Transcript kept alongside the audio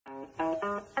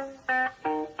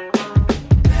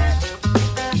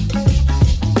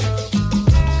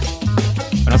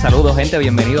Saludos gente,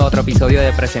 bienvenidos a otro episodio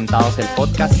de Presentados el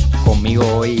Podcast. Conmigo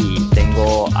hoy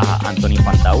tengo a Anthony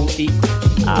Fantauti,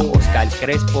 a Oscar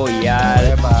Crespo y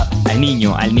al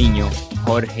niño,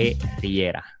 Jorge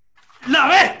Riera. ¡La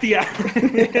bestia!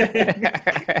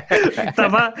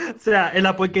 Estaba, o sea, en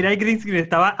la porquería de green screen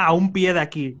estaba a un pie de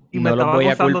aquí. Y no me estaba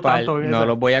gozando tanto. No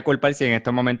los voy a culpar si en este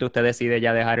momento usted decide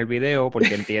ya dejar el video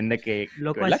porque entiende que...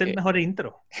 Loco, es el mejor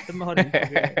intro. Es el mejor intro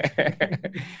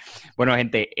Bueno,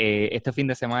 gente, esta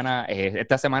semana,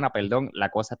 la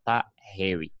cosa está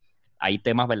heavy. Hay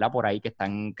temas, ¿verdad? Por ahí que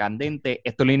están candentes.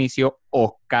 Esto lo inició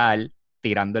Oscar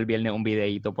tirando el viernes un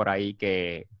videíto por ahí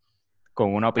que...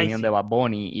 con una opinión de Bad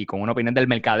Bunny y con una opinión del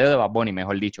mercadeo de Bad Bunny,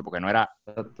 mejor dicho, porque no era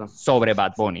sobre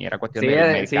Bad Bunny, era cuestión del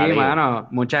mercadeo. Sí, mano,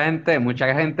 mucha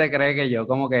gente cree que yo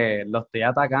como que lo estoy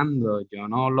atacando, yo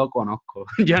no lo conozco,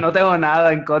 yo no tengo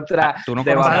nada en contra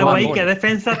de Bad Bunny. ¿Qué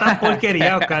defensa tan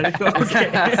porquería, Oscar?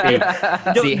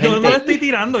 Yo no le estoy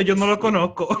tirando, yo no lo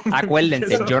conozco.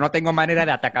 Acuérdense, yo no tengo manera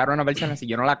de atacar a una persona si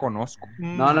yo no la conozco.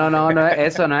 No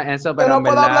es eso, pero yo no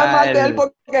puedo hablar mal de él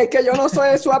porque es que yo no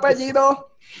soy su apellido.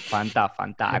 Fanta,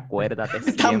 acuérdate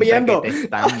están viendo. que te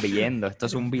están viendo. Esto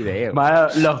es un video. Bueno,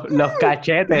 los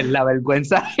cachetes, la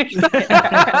vergüenza.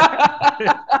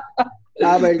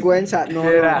 La vergüenza.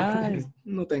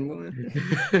 No tengo.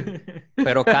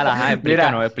 Pero, Cala,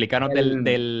 explícanos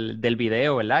del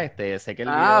video, ¿verdad? Sé que el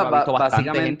video lo ha visto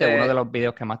bastante gente. Uno de los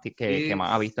videos que más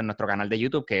ha visto en nuestro canal de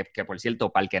YouTube, que por cierto,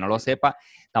 para el que no lo sepa,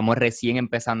 estamos recién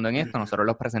empezando en esto. Nosotros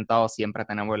los presentados siempre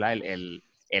tenemos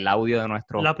el audio de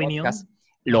nuestro podcast.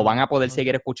 Lo van a poder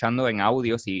seguir escuchando en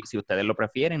audio si ustedes lo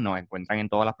prefieren. Nos encuentran en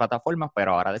todas las plataformas,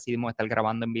 pero ahora decidimos estar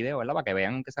grabando en video, ¿verdad? Para que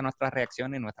vean que sean nuestras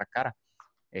reacciones y nuestras caras,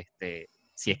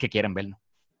 si es que quieren vernos.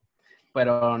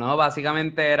 Pero no,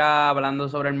 básicamente era hablando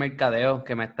sobre el mercadeo,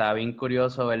 que me está bien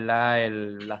curioso, ¿verdad?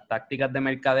 Las tácticas de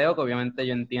mercadeo, que obviamente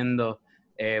yo entiendo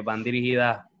van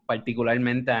dirigidas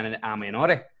particularmente a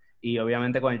menores. Y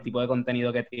obviamente con el tipo de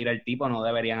contenido que tira el tipo no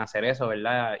deberían hacer eso,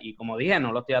 ¿verdad? Y como dije,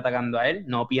 no lo estoy atacando a él.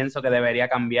 No pienso que debería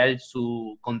cambiar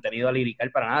su contenido lirical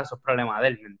para nada. Eso es problema de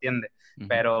él, ¿me entiendes? Uh-huh.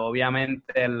 Pero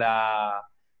obviamente las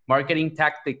marketing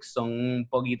tactics son un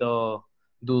poquito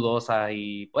dudosas.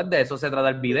 Y pues de eso se trata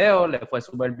el video. Le fue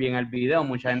súper bien el video.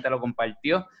 Mucha gente lo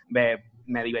compartió.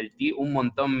 Me divertí un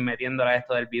montón metiéndole a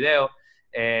esto del video.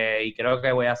 Y creo que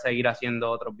voy a seguir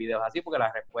haciendo otros videos así porque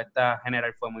la respuesta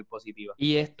general fue muy positiva.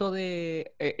 Y esto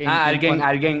de...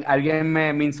 Alguien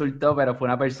me insultó, pero fue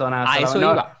una persona... A eso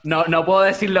iba. No puedo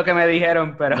decir lo que me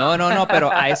dijeron, pero... No, pero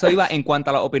a eso iba en cuanto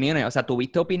a las opiniones. O sea,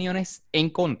 ¿tuviste opiniones en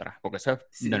contra? Porque eso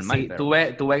es normal. Sí,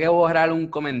 pero... tuve que borrar un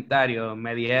comentario.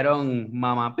 Me dijeron,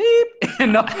 mamá, pip.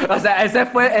 No, o sea, ese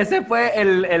fue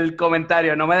el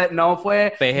comentario. No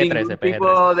fue ningún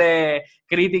tipo de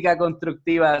crítica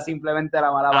constructiva, simplemente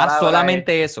la mala palabra.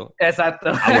 Solamente eso.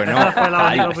 Exacto. Bueno, fue la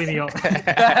única opinión.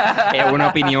 Es una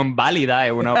opinión válida,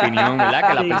 es una opinión, ¿verdad?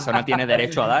 Que la persona tiene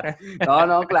derecho a dar.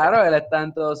 No, claro, él está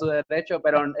en todo su derecho,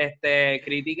 pero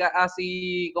crítica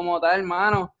así como tal,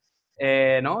 hermano,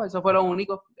 no, eso fue lo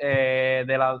único.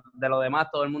 De lo demás,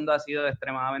 todo el mundo ha sido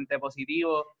extremadamente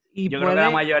positivo. Yo creo que la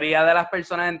mayoría de las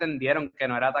personas entendieron que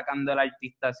no era atacando al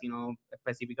artista, sino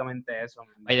específicamente eso.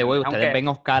 Ustedes ven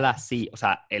a Oscar así, o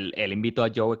sea, él invitó a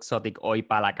Joe Exotic hoy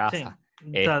para la casa. Sí,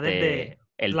 desde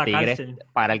el la tigre, cárcel.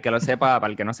 para el que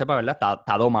no sepa, ¿verdad?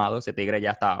 Está domado, ese tigre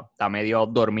ya está medio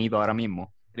dormido ahora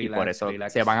mismo. Relax, y por eso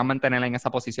se van a mantener en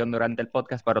esa posición durante el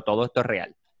podcast, pero todo esto es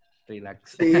real.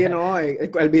 Relax. Sí, no,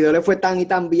 el video le fue tan y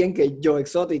tan bien que Joe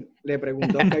Exotic le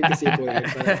preguntó a Oscar que sí puede.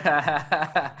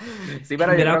 Sí,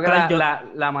 pero yo creo que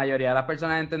la mayoría de las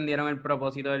personas entendieron el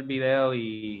propósito del video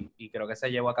y creo que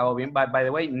se llevó a cabo bien. By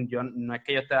the way, no es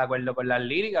que yo esté de acuerdo con las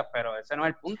líricas, pero ese no es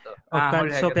el punto. Oscar,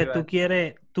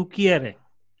 Jorge, tú quieres,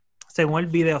 según el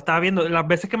video, estaba viendo, las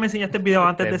veces que me enseñaste el video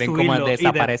antes de subirlo. Cómo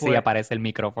desaparece y aparece el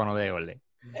micrófono de Ole.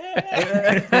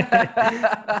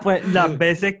 Pues las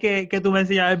veces que tú me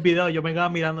enseñabas el video, yo me quedaba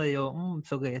mirando y yo,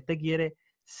 que este quiere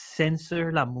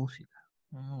censor la música.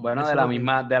 Bueno, de la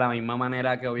misma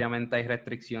manera que obviamente hay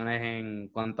restricciones en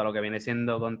cuanto a lo que viene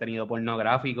siendo contenido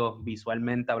pornográfico,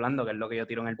 visualmente hablando, que es lo que yo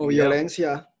tiro en el video. O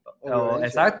violencia.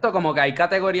 Exacto, como que hay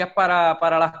categorías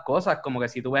para las cosas, como que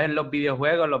si tú ves en los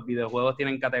videojuegos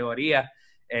tienen categorías,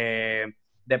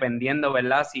 dependiendo,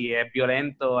 ¿verdad? Si es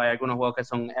violento, hay algunos juegos que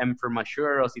son M for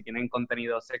mature, o si tienen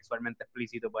contenido sexualmente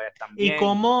explícito, pues también. ¿Y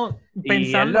cómo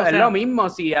pensando? Es lo mismo,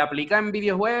 si aplica en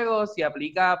videojuegos, si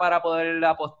aplica para poder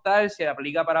apostar, si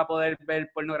aplica para poder ver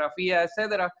pornografía,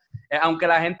 etcétera. Aunque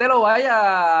la gente lo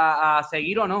vaya a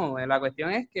seguir o no, la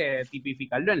cuestión es que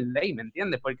tipificarlo en ley, ¿me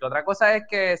entiendes? Porque otra cosa es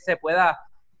que se pueda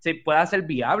pueda ser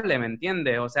viable, ¿me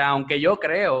entiendes? O sea, aunque yo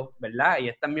creo, ¿verdad? Y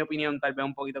esta es mi opinión tal vez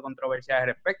un poquito controversial al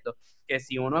respecto, que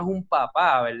si uno es un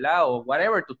papá, ¿verdad? O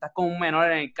whatever, tú estás con un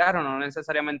menor en el carro, no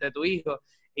necesariamente tu hijo,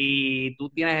 y tú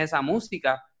tienes esa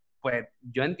música, pues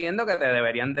yo entiendo que te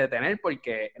deberían detener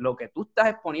porque lo que tú estás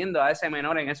exponiendo a ese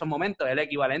menor en esos momentos es el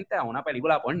equivalente a una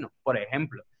película porno, por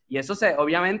ejemplo. Y eso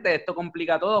obviamente esto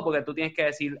complica todo porque tú tienes que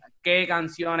decir qué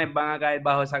canciones van a caer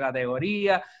bajo esa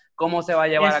categoría, cómo se va a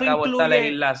llevar a cabo esta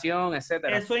legislación,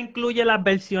 etcétera. ¿Eso incluye las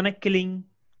versiones clean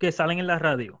que salen en la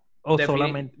radio? ¿O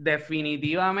solamente?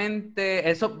 Definitivamente,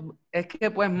 eso es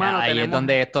que pues, mano, ahí es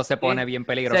donde esto se pone bien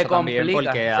peligroso también,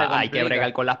 porque hay que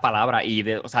bregar con las palabras y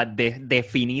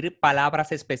definir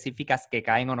palabras específicas que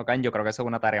caen o no caen. Yo creo que eso es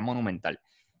una tarea monumental.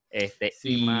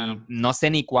 Y mano, no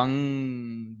sé ni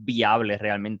cuán viable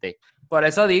realmente. Por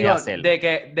eso digo, de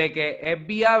que es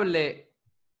viable,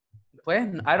 pues,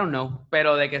 I don't know,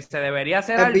 pero de que se debería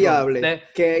hacer es algo. Viable.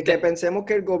 Que pensemos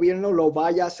que el gobierno lo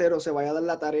vaya a hacer o se vaya a dar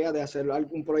la tarea de hacer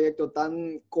algún proyecto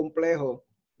tan complejo,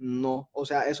 no. O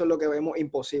sea, eso es lo que vemos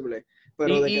imposible.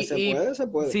 Pero de que se puede, se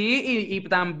puede. Sí, y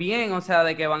también, o sea,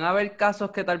 de que van a haber casos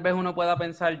que tal vez uno pueda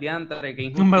pensar diantre, que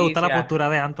injusticia. Me gusta la postura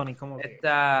de Anthony, como que...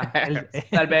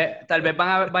 tal vez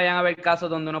vayan a haber casos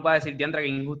donde uno pueda decir diantre que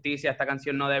injusticia, esta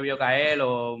canción no debió caer,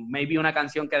 o maybe una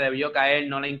canción que debió caer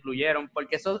no la incluyeron,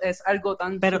 porque eso es algo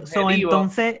tan subjetivo.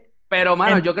 Entonces... Pero,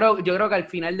 mano, yo creo que al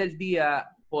final del día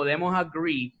podemos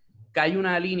agree que hay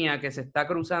una línea que se está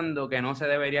cruzando que no se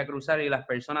debería cruzar y las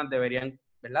personas deberían,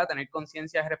 ¿verdad?, tener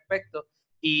conciencia al respecto.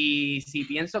 Y si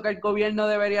pienso que el gobierno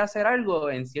debería hacer algo,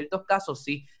 en ciertos casos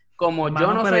sí. Como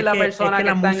yo no soy la persona que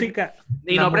la está música,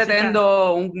 y no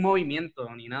pretendo un movimiento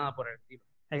ni nada por el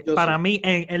estilo. Para mí,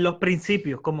 en los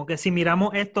principios, como que si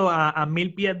miramos esto a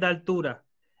 1000 pies de altura,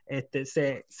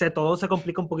 todo se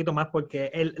complica un poquito más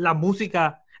porque la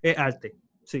música es arte,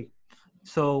 sí.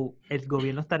 So, el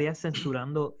gobierno estaría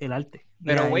censurando el arte.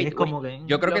 Pero,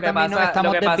 yo creo que también nos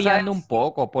estamos desviando un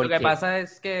poco. Porque... Lo que pasa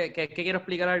es que quiero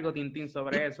explicar algo, Tintín,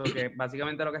 sobre eso, que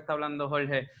básicamente lo que está hablando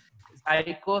Jorge,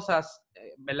 hay cosas,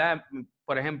 ¿verdad?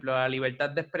 Por ejemplo, la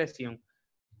libertad de expresión,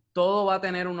 todo va a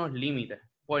tener unos límites,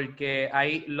 porque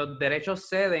los derechos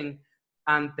ceden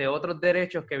ante otros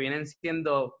derechos que vienen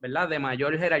siendo, ¿verdad?, de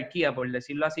mayor jerarquía, por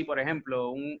decirlo así. Por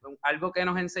ejemplo, algo que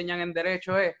nos enseñan en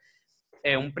derecho es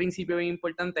un principio bien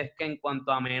importante, es que en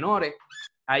cuanto a menores,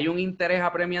 hay un interés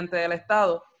apremiante del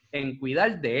Estado en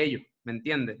cuidar de ellos, ¿me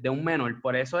entiendes? De un menor.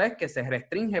 Por eso es que se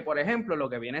restringe, por ejemplo, lo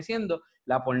que viene siendo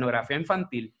la pornografía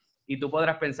infantil. Y tú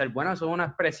podrás pensar, bueno, eso es una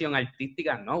expresión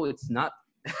artística. No, it's not.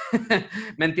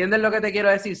 ¿Me entiendes lo que te quiero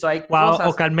decir? Hay cosas...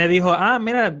 Oscar me dijo,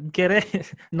 mira,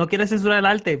 no quieres censurar el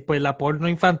arte, pues la porno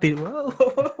infantil.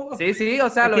 Sí, o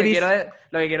sea, lo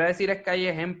que quiero decir es que hay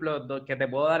ejemplos que te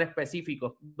puedo dar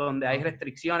específicos donde hay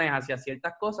restricciones hacia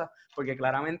ciertas cosas, porque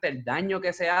claramente el daño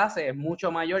que se hace es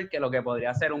mucho mayor que lo que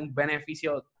podría ser un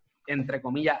beneficio, entre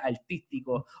comillas,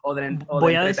 artístico o de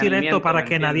Voy a decir esto para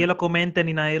que nadie lo comente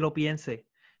ni nadie lo piense.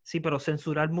 Sí, pero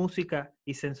censurar música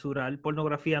y censurar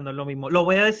pornografía no es lo mismo. Lo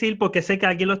voy a decir porque sé que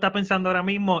alguien lo está pensando ahora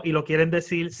mismo y lo quieren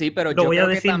decir. Sí, pero lo yo voy creo a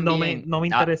decir, que también, no me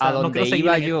interesa. A donde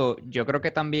iba yo creo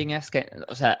que también es que,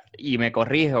 o sea, y me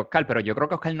corrige Oscar, pero yo creo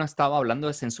que Oscar no estaba hablando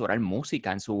de censurar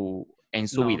música en su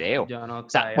video. Yo no, o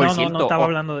sea, por cierto, no estaba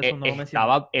hablando de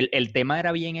eso. El tema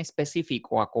era bien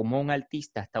específico a cómo un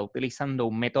artista está utilizando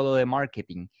un método de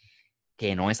marketing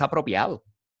que no es apropiado.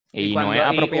 Y no es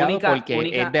apropiado porque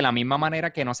es de la misma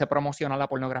manera que no se promociona la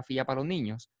pornografía para los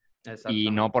niños.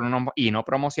 Y no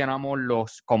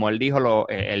promocionamos como él dijo,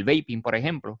 el vaping, por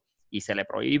ejemplo, y se le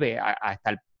prohíbe a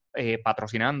estar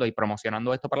patrocinando y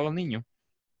promocionando esto para los niños.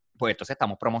 Pues entonces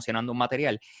estamos promocionando un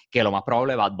material que lo más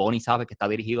probable Bad Bunny sabe que está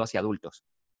dirigido hacia adultos.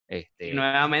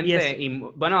 Nuevamente,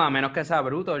 bueno, a menos que sea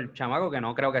bruto el chamaco, que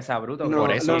no creo que sea bruto. No,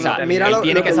 por eso, él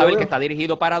tiene que saber que está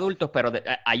dirigido para adultos, pero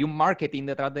hay un marketing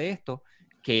detrás de esto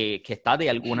que está de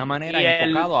alguna manera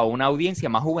enfocado a una audiencia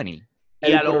más juvenil.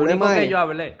 Y a lo único que yo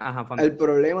hablé... el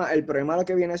problema lo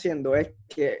que viene siendo es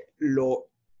que los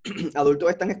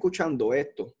adultos están escuchando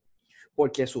esto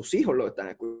porque sus hijos lo están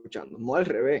escuchando, no al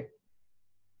revés.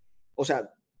 O sea,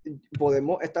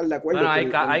 podemos estar de acuerdo.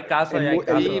 Bueno, hay casos.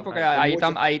 Sí, porque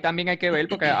ahí también hay que ver,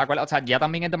 porque o sea, ya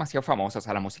también es demasiado famoso. O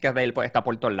sea, la música de él pues, está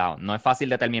por todos lados. No es fácil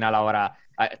determinar ahora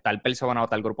tal persona o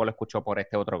tal grupo lo escuchó por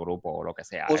este otro grupo o lo que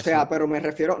sea. O sea, pero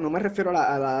no me refiero a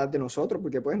la edad de nosotros,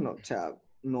 porque pues no, o sea,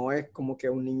 no es como que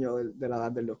un niño de la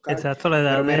edad del Oscar. Exacto, la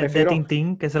edad de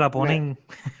Tintín, que se la ponen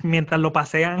mientras lo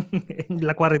pasean en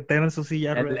la cuarentena en su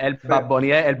silla. El Bad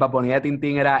Bunny de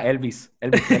Tintín era Elvis.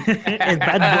 El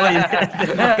Bad Boy.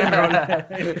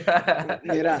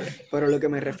 Mira, pero lo que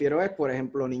me refiero es, por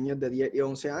ejemplo, niños de 10 y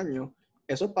 11 años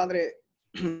esos padres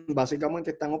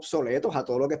básicamente están obsoletos a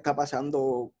todo lo que está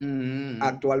pasando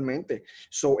actualmente.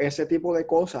 So, ese tipo de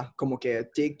cosas, como que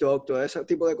TikTok, todo ese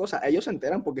tipo de cosas, ellos se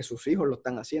enteran porque sus hijos lo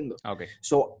están haciendo. Okay.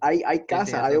 So, hay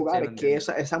casas, hay hogares que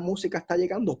esa música está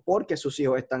llegando porque sus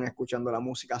hijos están escuchando la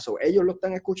música. So, ellos lo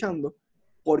están escuchando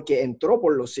porque entró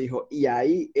por los hijos y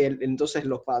ahí entonces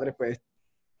los padres pues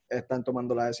están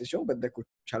tomando la decisión pues, de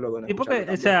escucharlo. Sí, porque,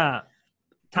 o sea,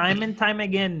 time and time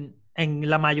again, en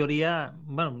la mayoría,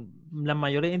 bueno, la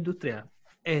mayoría de industrias,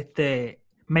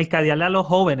 mercadearle a los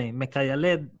jóvenes,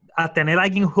 mercadearle a tener a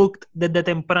alguien hooked desde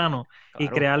temprano, claro, y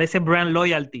crear ese brand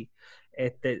loyalty.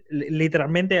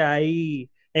 Literalmente hay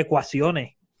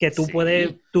ecuaciones que tú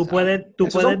puedes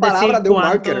son palabras decir de un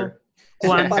marketer.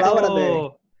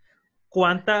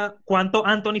 ¿Cuánto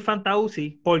Anthony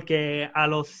Fantauci? Porque a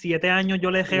los 7 años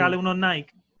yo le regalé unos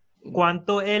Nike.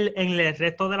 ¿Cuánto él en el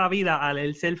resto de la vida, al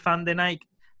él ser fan de Nike,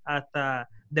 hasta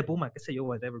de Puma, qué sé yo,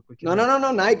 whatever?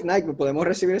 No, Nike, podemos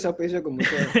recibir ese auspicio con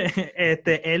mucho...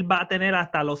 él va a tener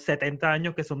hasta los 70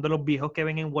 años, que son de los viejos que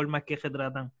ven en Walmart que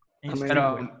retratan.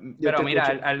 Pero mira,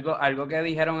 algo que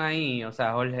dijeron ahí, o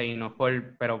sea, Jorge, y no es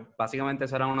por, pero básicamente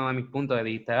eso era uno de mis puntos, que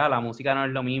dijiste, la música no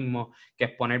es lo mismo que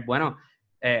exponer, bueno,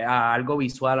 a algo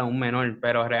visual a un menor,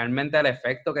 pero realmente el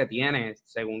efecto que tiene,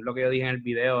 según lo que yo dije en el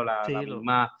video, la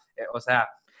misma, o sea,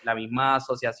 la misma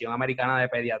Asociación Americana de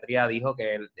Pediatría dijo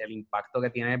que el impacto que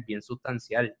tiene es bien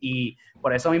sustancial. Y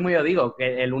por eso mismo yo digo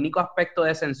que el único aspecto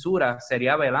de censura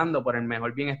sería velando por el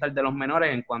mejor bienestar de los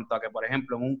menores en cuanto a que, por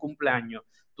ejemplo, en un cumpleaños,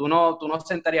 tú no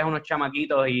sentarías a unos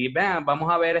chamaquitos y vean,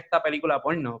 vamos a ver esta película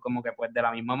porno. Como que pues de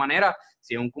la misma manera,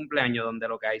 si es un cumpleaños donde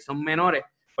lo que hay son menores,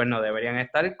 pues no deberían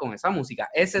estar con esa música.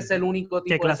 Ese es el único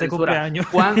tipo de censura.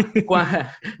 ¿Cuán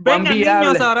vengan, viable,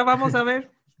 niños, ahora vamos a ver.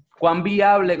 ¿Cuán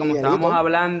viable, como estábamos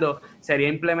hablando, sería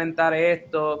implementar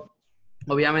esto?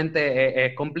 Obviamente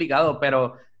es complicado,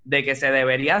 pero de que se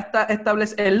debería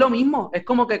establecer, es lo mismo, es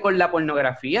como que con la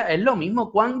pornografía, es lo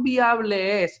mismo. ¿Cuán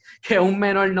viable es que un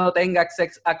menor no tenga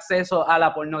acceso a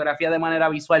la pornografía de manera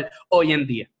visual hoy en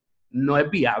día? No es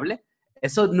viable.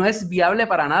 Eso no es viable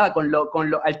para nada. Con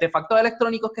los artefactos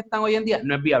electrónicos que están hoy en día,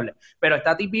 no es viable. Pero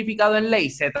está tipificado en ley.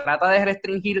 Se trata de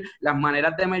restringir las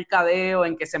maneras de mercadeo,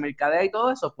 en que se mercadea y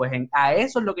todo eso. Pues a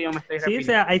eso es lo que yo me estoy refiriendo. Sí,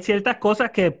 o sea, hay ciertas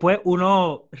cosas que pues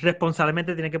uno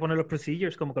responsablemente tiene que poner los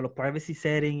procedures, como que los privacy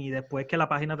settings, y después que la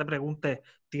página te pregunte,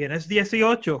 ¿tienes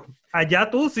 18?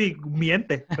 Allá tú sí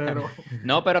mientes, pero...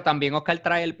 No, pero también Oscar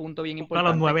trae el punto bien importante.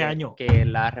 A los 9 años. Que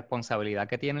la responsabilidad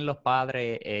que tienen los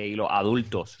padres y los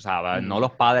adultos, o sea, no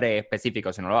los padres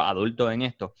específicos, sino los adultos en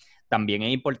esto, también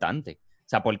es importante. O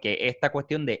sea, porque esta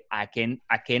cuestión de a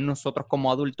qué nosotros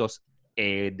como adultos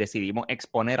decidimos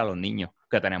exponer a los niños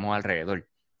que tenemos alrededor.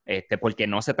 Porque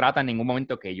no se trata en ningún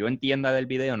momento, que yo entienda del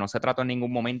video, no se trata en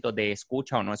ningún momento de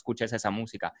escucha o no escuches esa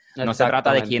música. No se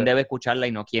trata de quién debe escucharla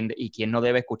y quién no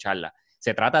debe escucharla.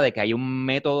 Se trata de que hay un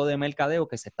método de mercadeo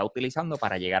que se está utilizando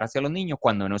para llegar hacia los niños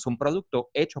cuando no es un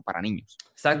producto hecho para niños.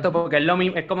 Exacto, porque es lo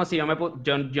mismo, es como si yo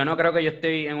no creo que yo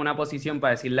esté en una posición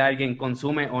para decirle a alguien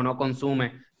consume o no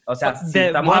consume. O sea, si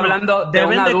estamos hablando de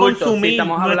un adulto, si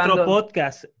estamos hablando nuestro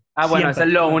podcast. Bueno, eso es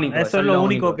lo único. Eso es lo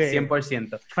único que...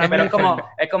 100%. Pero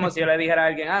es como si yo le dijera a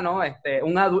alguien,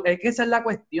 es que esa es la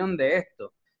cuestión de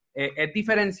esto. Es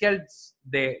diferencial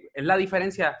es la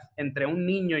diferencia entre un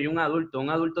niño y un adulto. Un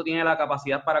adulto tiene la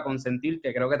capacidad para consentir,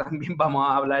 que creo que también vamos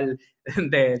a hablar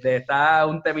de está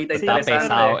un temita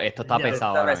interesante. Esto está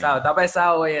pesado. Está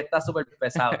pesado y está súper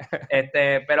pesado.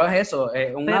 Pero es eso,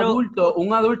 un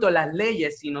adulto, las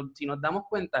leyes, si nos damos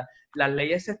cuenta, las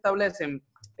leyes se establecen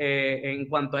en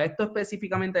cuanto a esto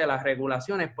específicamente de las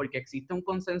regulaciones, porque existe un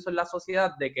consenso en la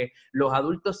sociedad de que los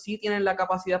adultos sí tienen la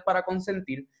capacidad para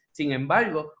consentir. Sin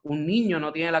embargo, un niño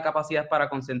no tiene la capacidad para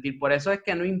consentir. Por eso es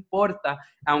que no importa,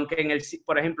 aunque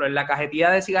por ejemplo, en la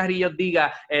cajetilla de cigarrillos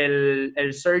diga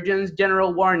el Surgeon's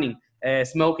General Warning,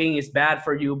 smoking is bad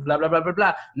for you, bla, bla, bla, bla,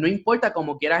 bla. No importa,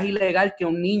 como quieras ilegal que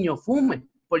un niño fume,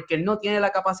 porque él no tiene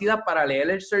la capacidad para leer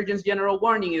el Surgeon's General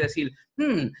Warning y decir,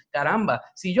 caramba,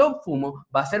 si yo fumo,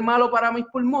 ¿va a ser malo para mis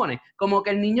pulmones? Como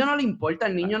que el niño no le importa,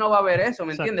 el niño no va a ver eso,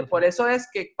 ¿me entiendes? Por eso es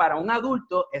que para un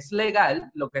adulto es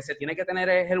legal, lo que se tiene que tener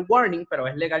es el warning, pero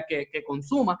es legal que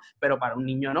consuma, pero para un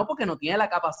niño no, porque no tiene la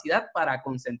capacidad para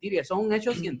consentir, y eso es un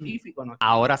hecho científico, ¿no?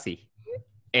 Ahora sí,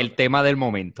 el tema del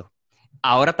momento.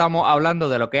 Ahora estamos hablando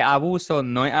de lo que es abuso,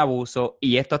 no es abuso,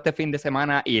 y esto este fin de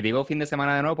semana, y digo fin de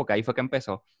semana de nuevo porque ahí fue que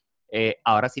empezó.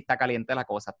 Ahora sí está caliente la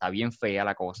cosa, está bien fea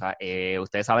la cosa.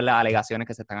 Ustedes saben las alegaciones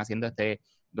que se están haciendo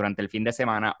durante el fin de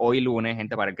semana. Hoy lunes,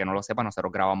 gente, para el que no lo sepa,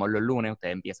 nosotros grabamos los lunes, usted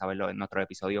empieza a verlo en nuestro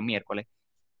episodio miércoles.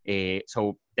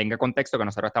 Tenga contexto que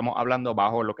nosotros estamos hablando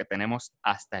bajo lo que tenemos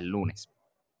hasta el lunes.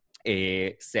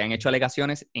 se han hecho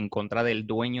alegaciones en contra del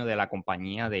dueño de la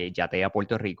compañía de Yatea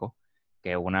Puerto Rico,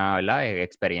 que es una, ¿verdad?,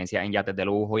 experiencia en yates de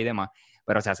lujo y demás,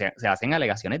 pero se hacen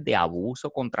alegaciones de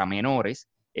abuso contra menores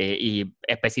y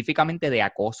específicamente de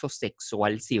acoso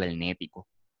sexual cibernético,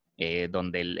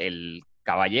 donde el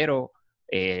caballero,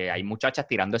 hay muchachas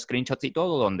tirando screenshots y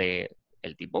todo, donde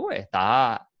el tipo pues,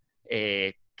 está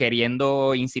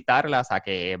queriendo incitarlas a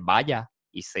que vaya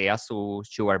y sea su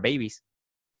sugar babies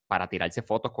para tirarse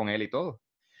fotos con él y todo.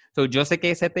 So, yo sé que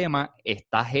ese tema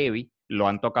está heavy, lo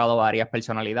han tocado varias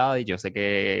personalidades, yo sé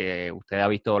que usted ha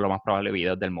visto lo más probable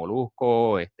videos del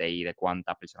Molusco y de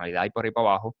cuántas personalidades hay por ahí para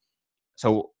abajo.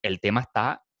 So, el tema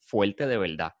está fuerte de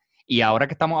verdad. Y ahora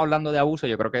que estamos hablando de abuso,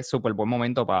 yo creo que es súper buen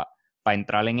momento para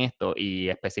entrar en esto y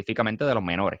específicamente de los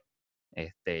menores.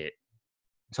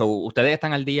 ¿Ustedes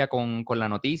están al día con la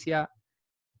noticia?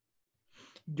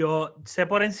 Yo sé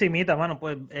por encimita, mano,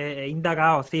 pues he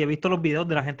indagado, sí, he visto los videos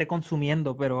de la gente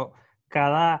consumiendo, pero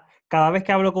cada vez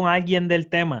que hablo con alguien del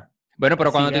tema... Bueno,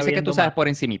 pero cuando te dices que tú sabes por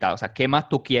encimita, o sea, ¿qué más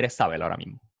tú quieres saber ahora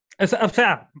mismo? O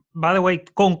sea, by the way,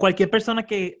 con cualquier persona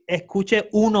que escuche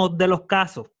uno de los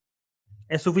casos,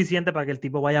 es suficiente para que el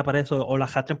tipo vaya preso o la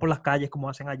arrastren por las calles como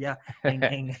hacen allá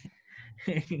en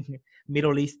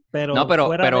Middle East. Pero no,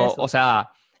 pero eso, o sea,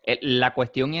 la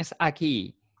cuestión es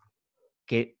aquí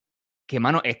que,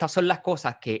 mano, estas son las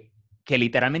cosas que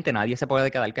literalmente nadie se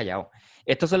puede quedar callado.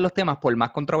 Estos son los temas, por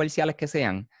más controversiales que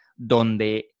sean,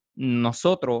 donde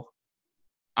nosotros,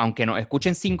 aunque nos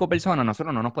escuchen 5 personas,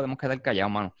 nosotros no nos podemos quedar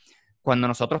callados, mano. Cuando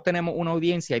nosotros tenemos una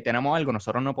audiencia y tenemos algo,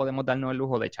 nosotros no podemos darnos el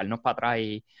lujo de echarnos para atrás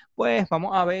y, pues,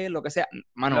 vamos a ver lo que sea.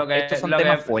 Mano, estos son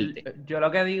temas fuertes. Yo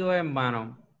lo que digo es,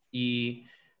 mano, y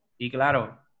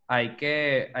claro,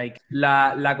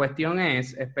 la cuestión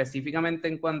es, específicamente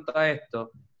en cuanto a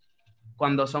esto,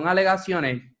 cuando son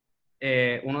alegaciones,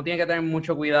 uno tiene que tener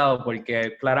mucho cuidado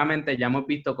porque claramente ya hemos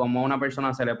visto cómo a una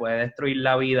persona se le puede destruir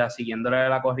la vida siguiéndole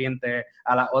la corriente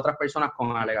a las otras personas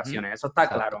con alegaciones. Eso está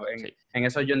claro. En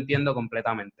eso yo entiendo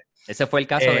completamente. Ese fue el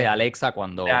caso de Alexa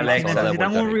cuando...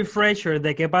 necesitan un refresher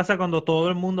de qué pasa cuando todo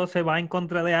el mundo se va en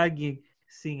contra de alguien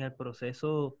sin el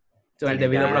proceso... El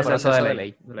debido proceso de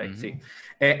ley. Sí.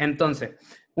 Entonces,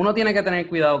 uno tiene que tener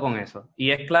cuidado con eso. Y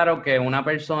es claro que una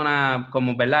persona,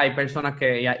 como, ¿verdad? Hay personas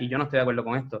que, y yo no estoy de acuerdo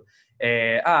con esto,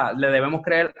 le debemos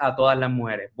creer a todas las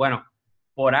mujeres. Bueno,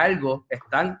 por algo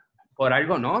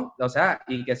no, o sea,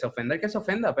 y que se ofenda el que se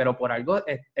ofenda, pero por algo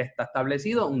está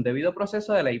establecido un debido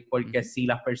proceso de ley, porque si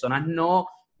las personas no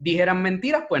dijeran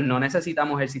mentiras, pues no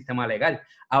necesitamos el sistema legal.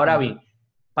 Ahora bien,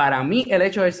 para mí el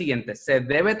hecho es el siguiente, se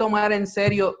debe tomar en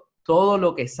serio todo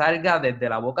lo que salga desde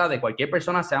la boca de cualquier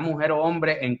persona, sea mujer o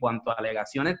hombre, en cuanto a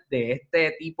alegaciones de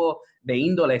este tipo de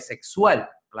índole sexual.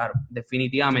 Claro,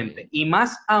 definitivamente. Sí. Y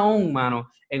más aún, mano,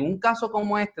 en un caso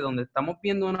como este, donde estamos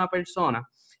viendo a una persona,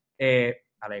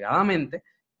 alegadamente,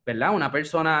 ¿verdad? Una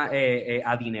persona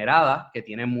adinerada, que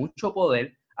tiene mucho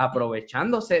poder,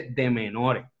 aprovechándose de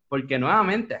menores. Porque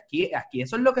nuevamente, aquí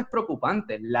eso es lo que es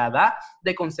preocupante. La edad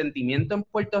de consentimiento en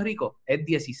Puerto Rico es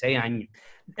 16 años.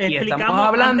 Y estamos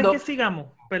hablando... Antes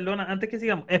que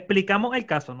sigamos, explicamos el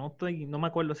caso, no me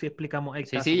acuerdo si explicamos el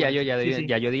caso. Sí, ya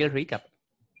yo di el recap.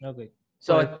 Okay.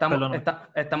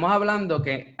 Estamos hablando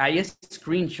que hay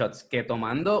screenshots que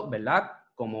tomando, ¿verdad?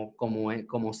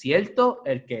 Como cierto,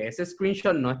 el que ese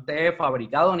screenshot no esté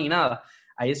fabricado ni nada.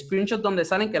 Hay screenshots donde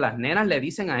salen que las nenas le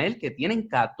dicen a él que tienen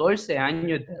 14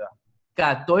 años de edad.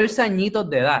 14 añitos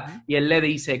de edad. Y él le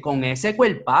dice, con ese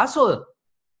cuerpazo,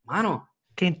 mano.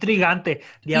 Qué intrigante.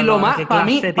 Diablo, y lo más, para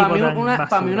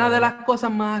mí una de las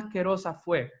cosas más asquerosas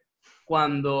fue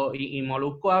cuando, y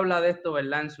Molusco habla de esto,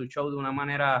 ¿verdad? En su show de una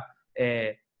manera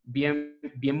bien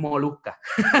molusca.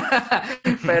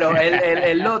 Pero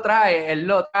él lo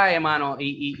trae, mano,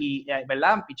 y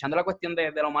 ¿verdad? Pichando la cuestión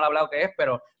de lo mal hablado que es,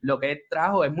 pero lo que él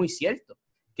trajo es muy cierto.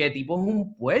 Que tipo es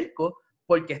un puerco,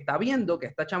 porque está viendo que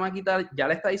esta chamaquita ya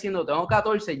le está diciendo, tengo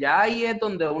 14, ya ahí es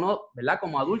donde uno, ¿verdad?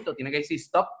 Como adulto tiene que decir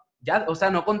stop. Ya, o sea,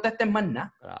 no contestes más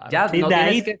nada. Claro. Ya, desde no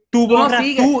ahí tú borras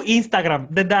tu Instagram.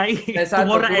 Desde ahí tú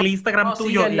borras el Instagram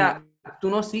tuyo.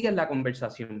 Tú no sigues la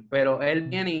conversación, pero él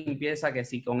viene y empieza que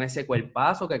si con ese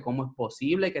cuerpazo, que cómo es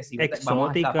posible, que si exótica,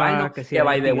 vamos a escaparnos, que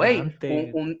by the way,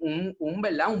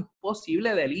 un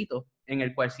posible delito en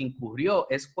el cual se incurrió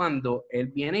es cuando él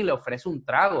viene y le ofrece un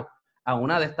trago a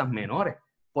una de estas menores.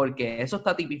 Porque eso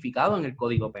está tipificado en el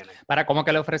Código Penal. ¿Cómo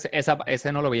que le ofrece?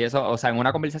 Ese no lo vi. Eso, o sea, en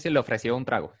una conversación le ofreció un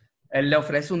trago. Él le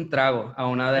ofrece un trago a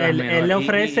una de las menores. Él le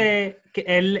ofrece,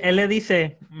 él le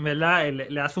dice, ¿verdad? Él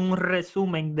le hace un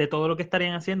resumen de todo lo que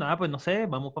estarían haciendo. Pues no sé,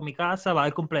 vamos para mi casa, va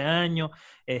al cumpleaños.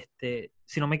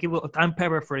 Si no me equivoco, I'm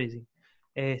paraphrasing.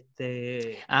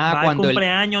 Va al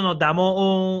cumpleaños, nos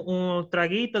damos un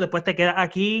traguito, después te quedas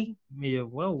aquí. Y yo,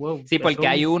 wow. Sí, porque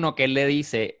hay uno que él le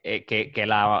dice, que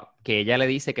ella le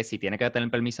dice que si tiene que tener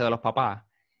permiso de los papás,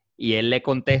 y él le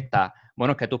contesta,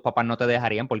 bueno, es que tus papás no te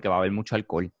dejarían porque va a haber mucho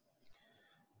alcohol.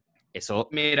 Eso...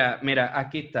 Mira,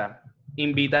 aquí está.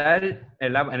 Invitar,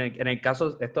 ¿verdad? En el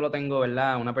caso, esto lo tengo,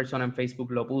 ¿verdad? Una persona en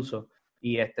Facebook lo puso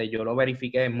y yo lo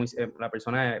verifiqué, la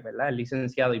persona, ¿verdad? Es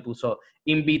licenciado y puso,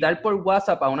 invitar por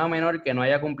WhatsApp a una menor que no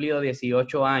haya cumplido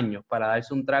 18 años para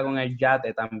darse un trago en el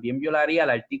yate también violaría el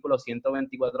artículo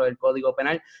 124 del Código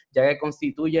Penal, ya que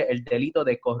constituye el delito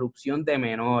de corrupción de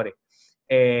menores.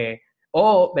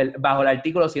 O bajo el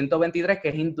artículo 123, que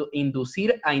es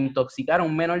inducir a intoxicar a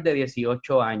un menor de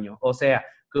 18 años. O sea,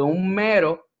 que un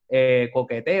mero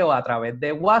coqueteo a través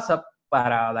de WhatsApp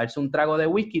para darse un trago de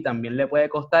whisky también le puede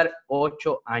costar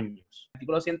 8 años.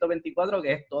 Artículo 124,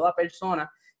 que es toda persona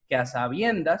que a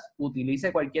sabiendas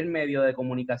utilice cualquier medio de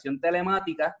comunicación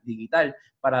telemática digital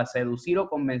para seducir o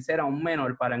convencer a un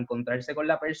menor para encontrarse con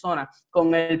la persona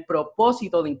con el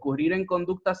propósito de incurrir en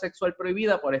conducta sexual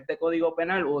prohibida por este Código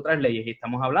Penal u otras leyes. Y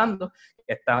estamos hablando,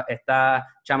 estas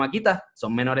chamaquitas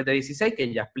son menores de 16,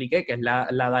 que ya expliqué que es la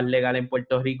edad legal en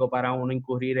Puerto Rico para uno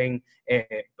incurrir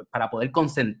para poder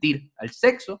consentir al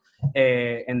sexo.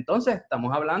 Entonces,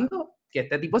 estamos hablando que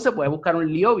este tipo se puede buscar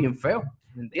un lío bien feo.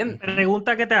 ¿Me entiendes?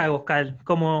 Pregunta que te hago, Oscar,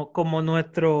 como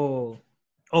nuestro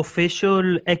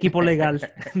official equipo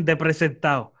legal de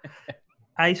presentado.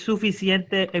 ¿Hay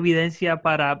suficiente evidencia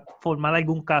para formar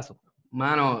algún caso?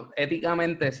 Mano,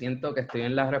 éticamente siento que estoy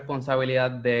en la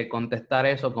responsabilidad de contestar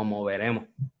eso, como veremos.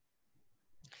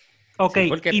 Ok,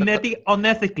 sí,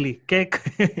 unethically, ¿qué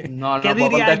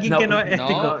diría alguien que no es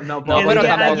ético? ¿Qué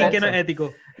diría alguien que no es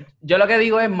ético? Yo lo que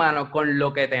digo es, mano, con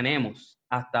lo que tenemos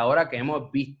hasta ahora que hemos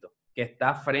visto, que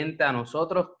está frente a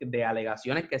nosotros de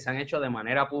alegaciones que se han hecho de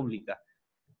manera pública,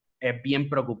 es bien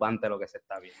preocupante lo que se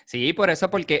está viendo. Sí, por eso,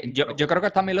 porque yo creo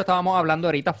que también lo estábamos hablando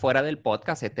ahorita fuera del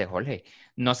podcast, Jorge.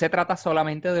 No se trata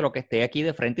solamente de lo que esté aquí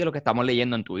de frente y lo que estamos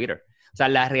leyendo en Twitter. O sea,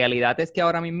 la realidad es que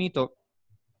ahora mismito,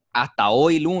 hasta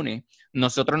hoy lunes,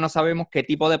 nosotros no sabemos qué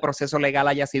tipo de proceso legal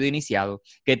haya sido iniciado,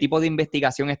 qué tipo de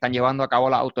investigación están llevando a cabo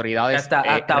las autoridades.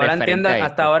 Hasta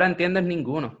ahora entiendes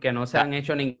ninguno, que no se han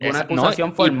hecho ninguna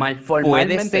acusación formal.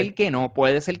 Puede ser que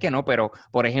no, pero,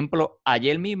 por ejemplo,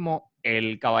 ayer mismo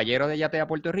el caballero de Yatea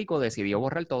Puerto Rico decidió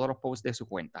borrar todos los posts de su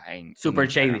cuenta. Super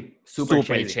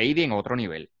shady en otro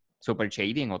nivel.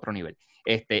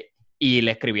 Y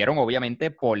le escribieron, obviamente,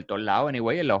 por todos lados,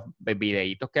 anyway, en los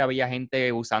videitos que había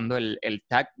gente usando el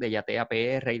tag de Yatea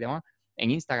PR y demás en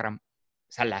Instagram. O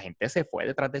sea, la gente se fue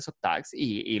detrás de esos tags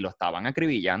y lo estaban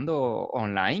acribillando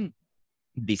online,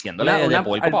 diciéndole de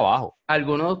puerco para abajo.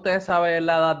 ¿Alguno de ustedes sabe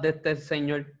la edad de este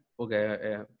señor?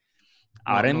 Porque...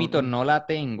 ahora en mito no la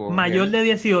tengo. Mayor de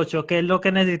 18, que es lo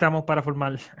que necesitamos para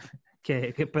formar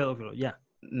que pedófilo, ya.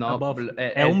 No,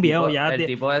 es un viejo ya. El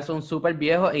tipo es un súper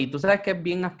viejo y tú sabes que es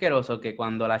bien asqueroso que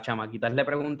cuando las chamaquitas le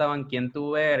preguntaban quién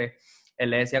tú eres,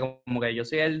 él le decía como que yo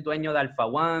soy el dueño de Alpha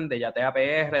One, de Yatea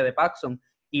PR, de Paxson,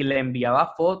 y le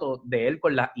enviaba fotos de él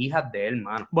con las hijas de él,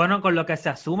 mano. Bueno, con lo que se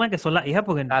asume que son las hijas,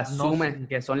 porque asume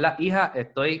que son las hijas,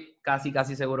 estoy casi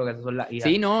seguro que son las hijas.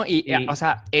 Sí, no, o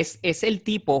sea, es el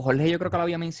tipo, Jorge, yo creo que lo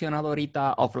había mencionado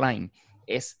ahorita offline.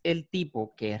 Es el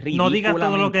tipo que ridículamente... No digas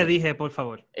todo lo que dije, por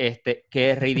favor.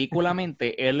 Que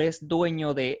ridículamente él es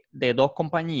dueño de dos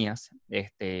compañías,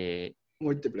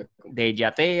 múltiples, de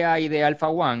Yatea y de Alpha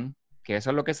One, que eso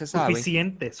es lo que se sabe.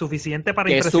 Suficiente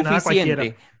para impresionar a cualquiera.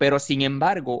 Pero sin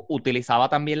embargo, utilizaba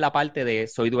también la parte de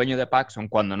soy dueño de Paxson,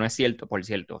 cuando no es cierto, por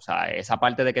cierto. O sea, esa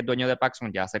parte de que es dueño de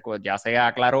Paxson ya se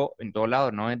aclaró en todos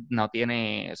lados, no es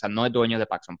dueño de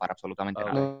Paxson para absolutamente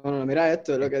nada. No, mira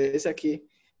esto, lo que dice aquí.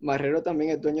 Marrero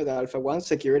también es dueño de Alpha One,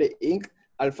 Security Inc.,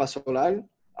 Alpha Solar,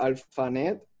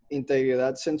 AlphaNet,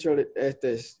 Integridad Central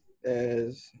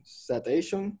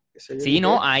Station. Sí,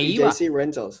 no, ahí va. JC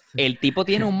Rentals. El tipo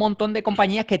tiene un montón de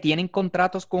compañías que tienen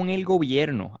contratos con el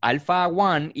gobierno. Alpha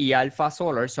One y Alpha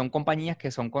Solar son compañías que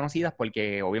son conocidas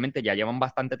porque obviamente ya llevan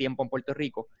bastante tiempo en Puerto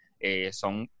Rico,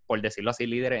 son, por decirlo así,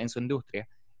 líderes en su industria.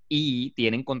 Y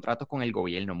tienen contratos con el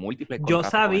gobierno, múltiples contratos.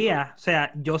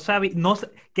 Yo sabía, no sé,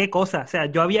 qué cosa, o sea,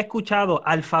 yo había escuchado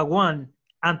Alpha One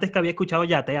antes que había escuchado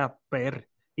Yatea PR.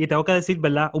 Y tengo que decir,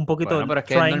 ¿verdad? Un poquito... Bueno, pero es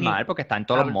que es normal porque está en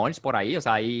todos los malls por ahí, o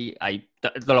sea,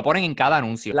 te lo ponen en cada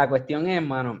anuncio. La cuestión es,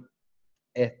 mano,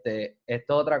 esto es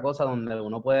otra cosa donde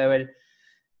uno puede ver,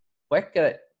 pues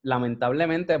que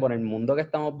lamentablemente por el mundo que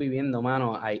estamos viviendo,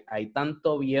 mano, hay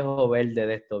tanto viejo verde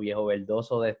de esto, viejo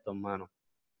verdoso de estos, mano,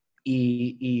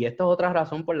 Y esto es otra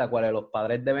razón por la cual los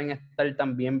padres deben estar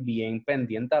también bien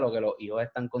pendientes a lo que los hijos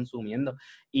están consumiendo.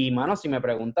 Y, mano, si me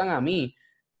preguntan a mí,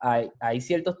 hay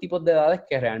ciertos tipos de edades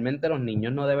que realmente los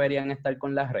niños no deberían estar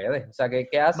con las redes. O sea, ¿qué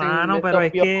hacen Mano, pero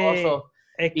estos piojosos?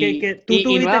 Que tú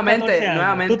tuviste nuevamente, 14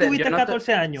 años. ¿Tú tuviste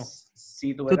 14 años?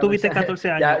 Sí, ¿Tú tuviste 14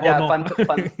 años? Ya, ¿o no?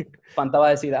 Fanta va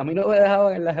a decir, a mí no me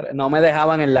dejaban en las redes. No me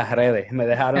dejaban en las redes, me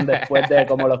dejaron después de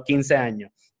como los 15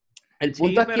 años. El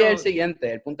punto aquí es el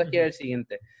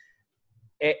siguiente.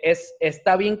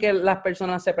 Está bien que las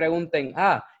personas se pregunten,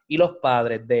 ¿y los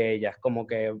padres de ellas? Como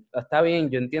que está bien,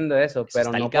 yo entiendo eso,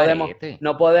 pero no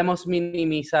podemos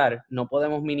minimizar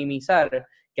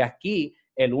que aquí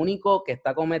el único que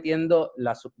está cometiendo,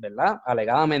 ¿verdad?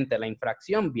 Alegadamente la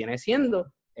infracción viene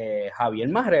siendo Javier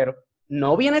Marrero.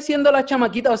 No viene siendo la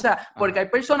chamaquita, o sea, porque hay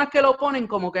personas que lo ponen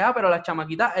como que, pero las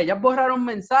chamaquitas, ellas borraron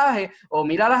mensajes, o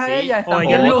míralas a ellas, están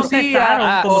ellas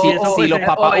lucían. Si los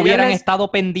papás hubieran estado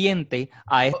pendientes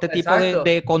a este tipo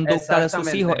de conducta de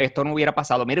sus hijos, esto no hubiera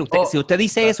pasado. Mire, si usted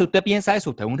dice eso, usted piensa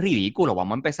eso, usted es un ridículo.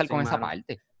 Vamos a empezar con esa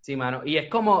parte. Sí, mano. Y es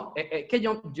como, es que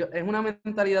es una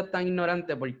mentalidad tan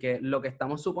ignorante porque lo que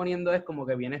estamos suponiendo es como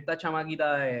que viene esta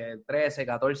chamaquita de 13,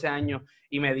 14 años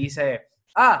y me dice,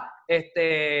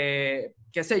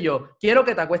 qué sé yo, quiero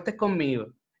que te acuestes conmigo.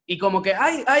 Y como que,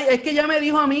 es que ella me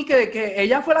dijo a mí que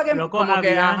ella fue la que, loco, como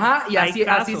que, y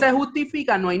así se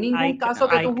justifica, no hay ningún caso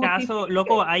que tú justifiques.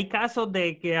 Loco, hay casos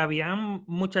de que habían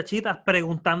muchachitas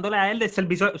preguntándole a él del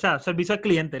servicio, o sea, servicio al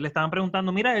cliente, le estaban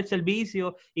preguntando, mira, el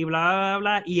servicio, y bla, bla,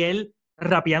 bla, y él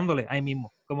rapeándole ahí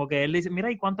mismo, como que él le dice, mira,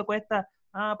 ¿y cuánto cuesta?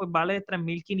 Pues vale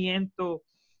 3,500,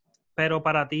 pero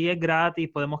para ti es gratis,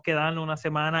 podemos quedarnos una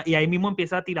semana, y ahí mismo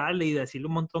empieza a tirarle y decirle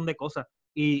un montón de cosas,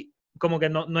 y como que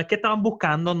no es que estaban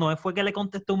buscando, no fue que le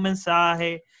contestó un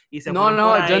mensaje y se fueron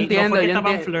por ahí, yo entiendo, no fue que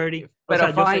estaban flirty.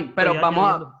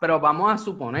 Pero vamos a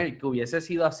suponer que hubiese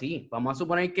sido así, vamos a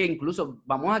suponer que incluso,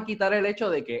 vamos a quitar el hecho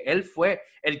de que él fue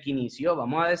el que inició,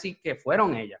 vamos a decir que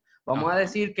fueron ellas. Vamos a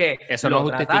decir que eso no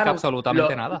justifica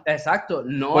absolutamente nada. Exacto,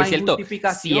 no por hay cierto,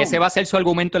 justificación. Si ese va a ser su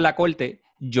argumento en la corte,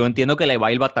 yo entiendo que le va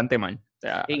a ir bastante mal. O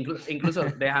sea, incluso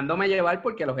dejándome llevar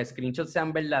porque los screenshots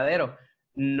sean verdaderos,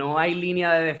 no hay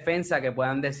línea de defensa que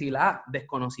puedan decir,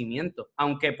 desconocimiento.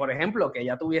 Aunque, por ejemplo, que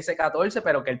ella tuviese 14,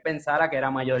 pero que él pensara que era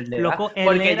mayor de edad.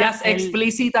 Porque ellas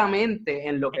explícitamente,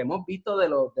 en lo que hemos visto de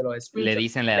los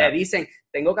screenshots, le dicen,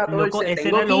 tengo 14,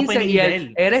 tengo 15 y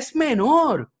eres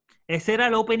menor. Ese era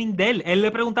el opening de él. Él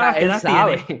le preguntaba qué edad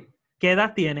tiene. ¿Qué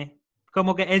edad tiene?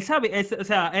 Como que él sabe, o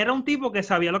sea, era un tipo que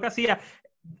sabía lo que hacía.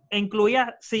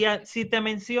 Incluía, si te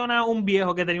menciona un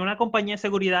viejo que tenía una compañía de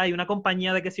seguridad y una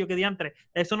compañía de qué sé yo qué diantre,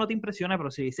 eso no te impresiona, pero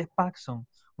si dices Paxson,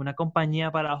 una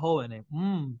compañía para jóvenes,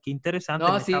 qué interesante.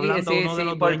 No, sí, de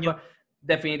los dueños.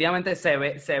 Definitivamente se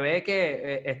ve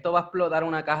que esto va a explotar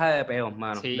una caja de peos,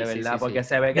 mano, de verdad, porque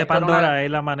se ve que de Pandora es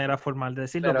la manera formal de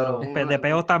decirlo, pero de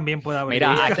peos también puede haber.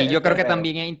 Mira, aquí yo creo que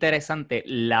también es interesante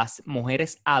las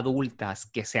mujeres adultas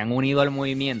que se han unido al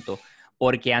movimiento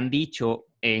porque han dicho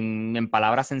en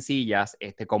palabras sencillas,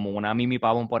 como una Mimi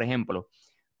Pavón, por ejemplo,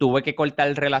 tuve que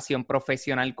cortar relación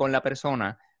profesional con la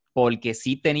persona porque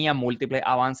sí tenía múltiples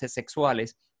avances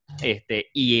sexuales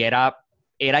y era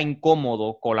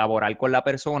incómodo colaborar con la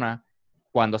persona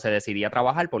cuando se decidía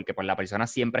trabajar porque pues, la persona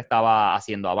siempre estaba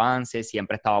haciendo avances,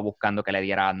 siempre estaba buscando que le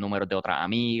diera números de otras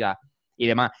amigas y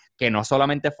demás, que no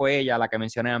solamente fue ella la que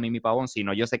mencioné a Mimi Pavón,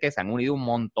 sino yo sé que se han unido un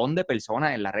montón de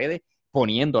personas en las redes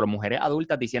poniendo mujeres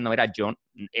adultas diciendo, mira,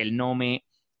 él no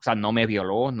me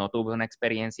violó, no tuve una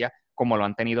experiencia como lo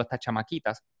han tenido estas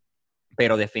chamaquitas,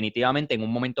 pero definitivamente en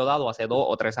un momento dado, hace 2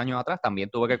 o 3 años atrás, también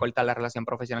tuve que cortar la relación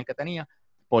profesional que tenía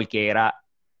porque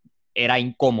era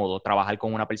incómodo trabajar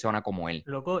con una persona como él.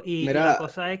 Loco, y la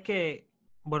cosa es que,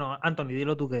 bueno, Anthony,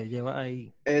 dilo tú que llevas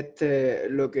ahí.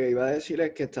 Lo que iba a decir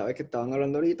es que estaban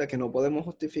hablando ahorita que no podemos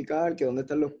justificar que dónde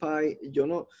están los pais. Yo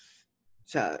no, o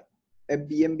sea, es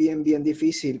bien, bien, bien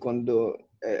difícil cuando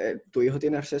tu hijo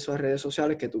tiene acceso a redes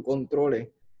sociales que tú controles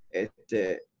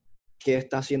qué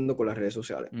está haciendo con las redes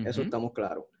sociales. Uh-huh. Eso estamos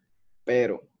claros.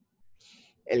 Pero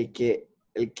el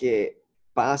que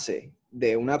pase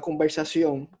de una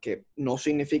conversación que no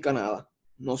significa nada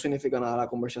la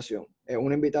conversación. Es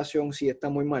una invitación, sí está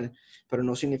muy mal, pero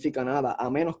no significa nada, a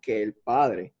menos que el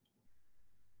padre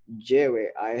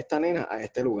lleve a esta nena a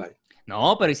este lugar.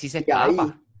 No, pero ¿y si se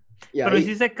escapa? Pero ¿y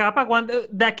si se escapa?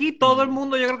 De aquí todo el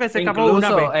mundo yo creo que se escapó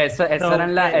una vez. Esa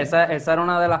era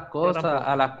una de las cosas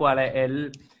a las cuales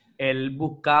él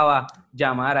buscaba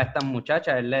llamar a estas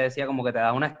muchachas. Él le decía como que te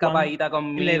da una escapadita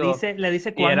conmigo. Le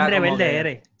dice cuán rebelde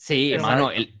eres. Sí,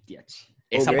 hermano,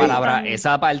 esa palabra,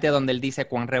 esa parte donde él dice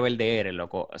cuán rebelde eres,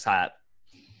 loco. O sea,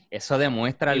 Eso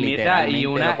demuestra literalmente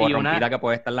lo corrompida que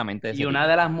puede estar la mente de ese una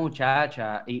de las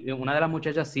muchachas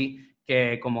sí,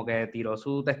 que como que tiró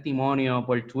su testimonio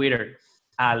por Twitter,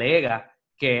 alega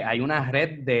que hay una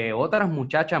red de otras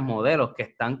muchachas modelos que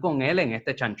están con él en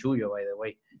este chanchullo, by the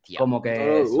way. Como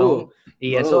que son...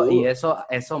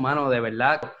 Eso, mano, de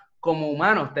verdad... Como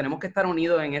humanos tenemos que estar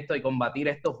unidos en esto y combatir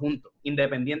esto juntos,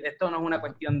 independiente. Esto no es una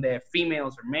cuestión de females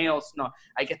o males, no,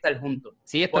 hay que estar juntos.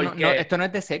 Sí, esto no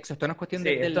es de sexo, esto no es cuestión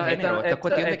del género, esto es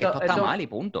cuestión de que esto está mal y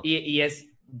punto. Y es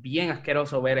bien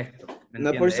asqueroso ver esto. No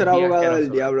es por ser abogado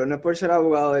del diablo, no es por ser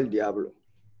abogado del diablo,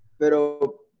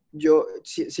 pero yo,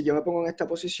 si yo me pongo en esta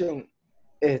posición,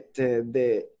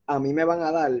 a mí me van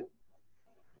a dar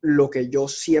lo que yo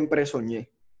siempre soñé.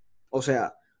 O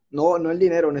sea, no el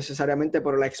dinero necesariamente,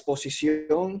 pero la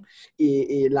exposición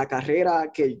y la carrera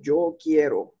que yo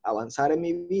quiero avanzar en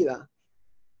mi vida,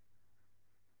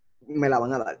 me la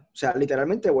van a dar. O sea,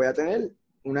 literalmente voy a tener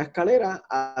una escalera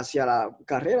hacia la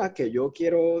carrera que yo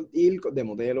quiero ir de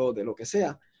modelo, de lo que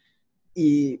sea.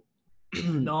 Y...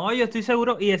 No, yo estoy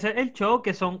seguro, y ese es el show,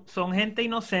 que son gente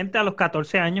inocente a los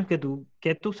 14 años, que tú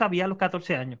sabías a los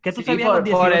 14 años, que tú sabías a los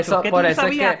 18, que tú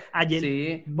sabías ayer,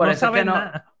 sí, no sabes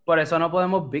nada. Por eso no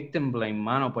podemos victim blame,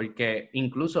 mano, porque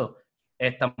incluso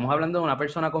estamos hablando de una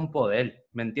persona con poder,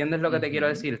 ¿me entiendes lo que te quiero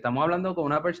decir? Estamos hablando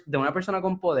de una persona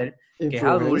con poder que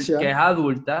es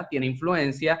adulta, tiene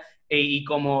influencia, y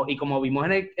como vimos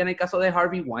en el caso de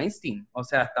Harvey Weinstein, o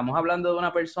sea, estamos hablando de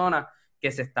una persona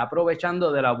que se está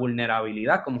aprovechando de la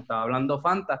vulnerabilidad, como estaba hablando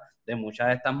Fanta, de muchas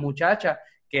de estas muchachas,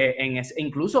 que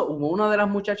incluso hubo una de las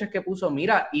muchachas que puso,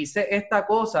 mira, hice esta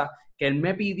cosa que él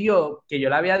me pidió, que yo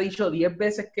le había dicho 10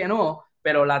 veces que no,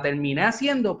 pero la terminé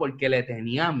haciendo porque le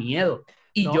tenía miedo.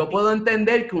 Y yo puedo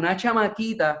entender que una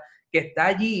chamaquita que está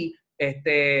allí,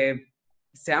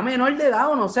 sea menor de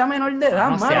edad o no sea menor de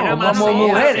edad,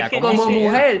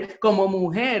 como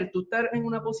mujer, tú estás en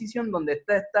una posición donde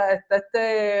está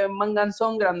este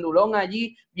manganzón grandulón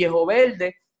allí, viejo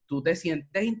verde, tú te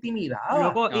sientes intimidado.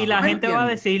 Loco, y la gente va a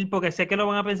decir, porque sé que lo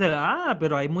van a pensar,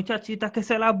 pero hay muchachitas que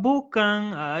se las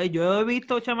buscan, yo he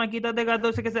visto chamaquitas de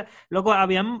 14 que se... Loco,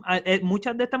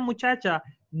 muchas de estas muchachas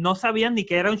no sabían ni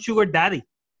que era un sugar daddy.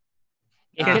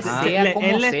 Es que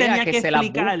él les tenía que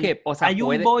explicar, busque, o sea, hay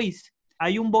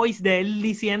un voice de él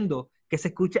diciendo que se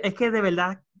escucha, es que de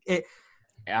verdad... es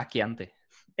asqueante.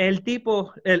 El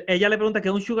tipo, ella le pregunta qué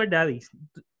es un sugar daddy.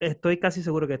 Estoy casi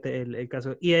seguro que este es el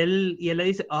caso. Y él le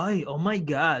dice, oh my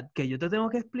God, que yo te tengo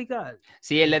que explicar.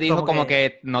 Sí, él le dijo como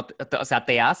que no, o sea,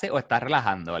 te hace o estás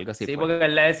relajando, algo así. Sí, porque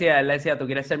él le decía, tú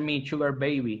quieres ser mi sugar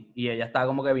baby. Y ella estaba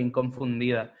como que bien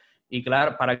confundida. Y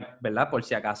claro, ¿verdad? Por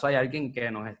si acaso hay alguien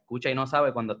que nos escucha y no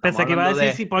sabe cuando estamos Pensé que iba a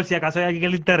decir si por si acaso hay alguien que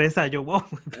le interesa. Yo, wow.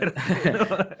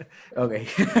 Ok.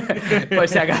 Por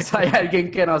si acaso hay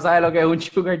alguien que no sabe lo que es un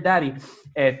sugar daddy.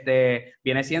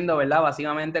 Viene siendo, ¿verdad?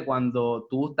 Básicamente cuando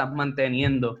tú estás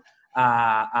manteniendo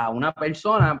a una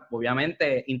persona,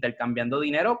 obviamente intercambiando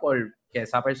dinero por que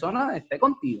esa persona esté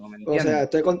contigo, ¿me entiendes? O sea,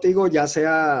 esté contigo ya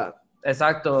sea...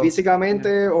 Exacto.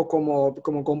 Físicamente o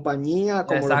como compañía,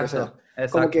 como lo que sea.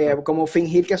 Exacto. Como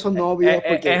fingir que son novios.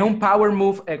 Porque... Es un power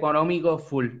move económico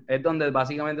full. Es donde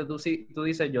básicamente tú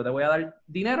dices, yo te voy a dar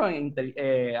dinero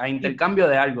a intercambio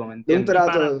de algo, ¿me entiendes? De un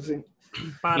trato, sí.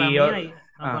 Para mí hay...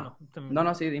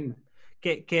 No, sí, dime.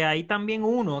 Que hay también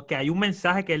que hay un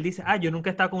mensaje que él dice, yo nunca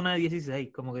he estado con una de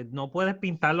 16. Como que no puedes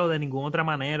pintarlo de ninguna otra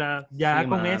manera. Ya sí,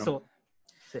 con eso.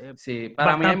 Sí,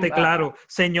 para bastante mí claro.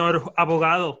 Señor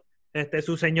abogado,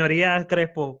 su señoría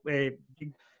Crespo,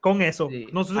 con eso. Sí.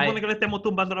 No se supone que le estemos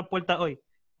tumbando las puertas hoy.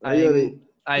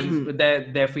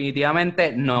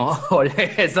 Definitivamente no,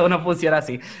 eso no funciona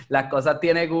así. Las cosas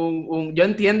tienen yo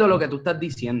entiendo lo que tú estás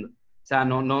diciendo. O sea,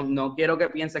 no quiero que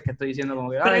pienses que estoy diciendo como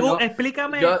que...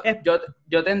 Explícame. Yo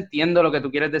te entiendo lo que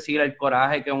tú quieres decir, el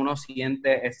coraje que uno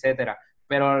siente, etcétera.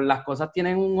 Pero las cosas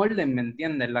tienen un orden, ¿me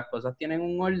entiendes? Las cosas tienen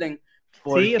un orden.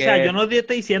 Porque... Sí, o sea, yo no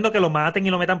estoy diciendo que lo maten y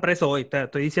lo metan preso hoy.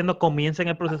 Estoy diciendo comiencen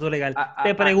el proceso legal.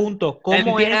 Te pregunto,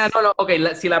 ¿cómo es?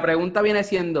 Si la pregunta viene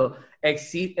siendo,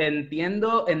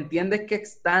 ¿entiendes que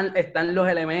están los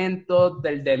elementos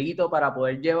del delito para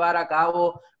poder llevar a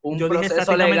cabo un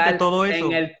proceso legal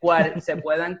en el cual se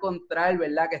pueda encontrar,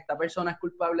 ¿verdad?, que esta persona es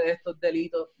culpable de estos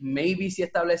delitos? Maybe si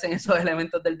establecen esos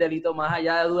elementos del delito más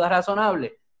allá de dudas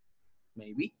razonables.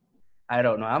 Maybe.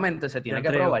 Pero nuevamente se tiene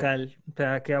que probar. O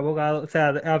sea, que abogado, o sea,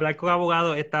 hablar con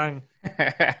abogados es tan...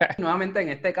 Nuevamente, en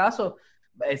este caso,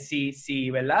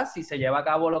 ¿verdad? Si se lleva a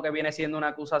cabo lo que viene siendo una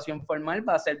acusación formal,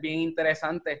 va a ser bien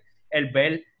interesante el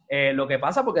ver lo que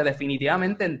pasa, porque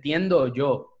definitivamente entiendo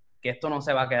yo que esto no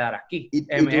se va a quedar aquí.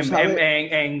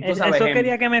 Eso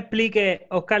quería que me explique,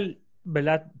 Oscar,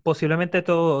 ¿verdad? Posiblemente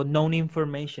todo known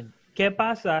information. ¿Qué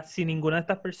pasa si ninguna de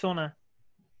estas personas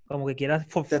como que quiera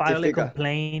file a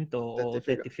complaint o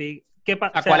testifique?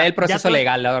 ¿Cuál es el proceso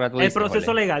legal? Ahora tú dices,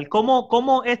 proceso legal.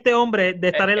 ¿Cómo este hombre de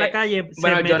estar en la calle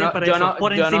se mete preso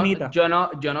por encimita? Yo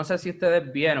no sé si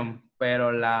ustedes vieron,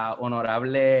 pero la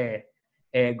honorable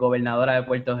gobernadora de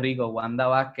Puerto Rico, Wanda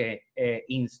Vázquez,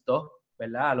 instó,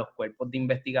 ¿verdad?, a los cuerpos de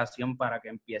investigación para que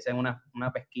empiecen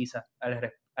una pesquisa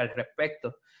al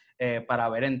respecto. Para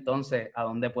ver entonces a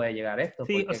dónde puede llegar esto.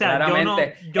 Sí, o sea,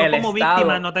 yo como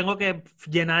víctima no tengo que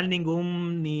llenar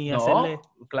hacerle...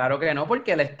 Claro que no,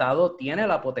 porque el Estado tiene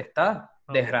la potestad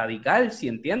de erradicar, si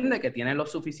entiende que tiene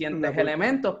los suficientes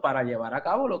elementos para llevar a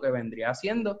cabo lo que vendría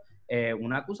siendo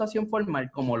una acusación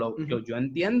formal, como yo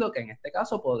entiendo que en este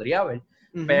caso podría haber.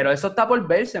 Pero eso está por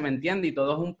verse, ¿me entiende? Y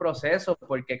todo es un proceso,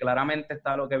 porque claramente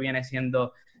está lo que viene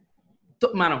siendo...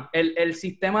 Mano, el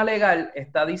sistema legal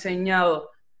está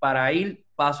diseñado para ir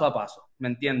paso a paso, ¿me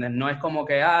entiendes? No es como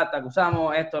que, te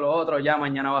acusamos esto, lo otro, ya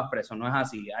mañana vas preso. No es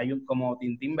así. Hay como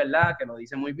Tintín, ¿verdad?, que lo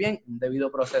dice muy bien, un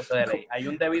debido proceso de ley. Hay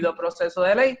un debido proceso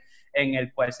de ley en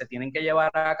el cual se tienen que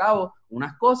llevar a cabo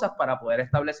unas cosas para poder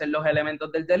establecer los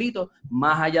elementos del delito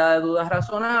más allá de dudas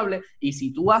razonables, y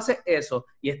si tú haces eso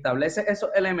y estableces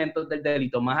esos elementos del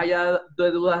delito más allá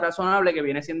de dudas razonables, que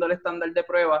viene siendo el estándar de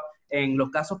prueba en los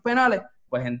casos penales,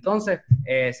 pues entonces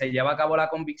se lleva a cabo la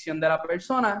convicción de la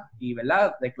persona y,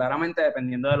 ¿verdad?, claramente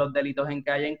dependiendo de los delitos en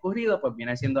que haya incurrido, pues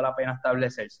viene siendo la pena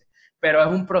establecerse. Pero es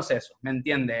un proceso, ¿me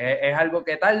entiendes? Es algo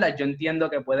que tarda. Yo entiendo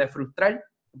que puede frustrar,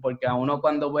 porque a uno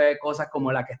cuando ve cosas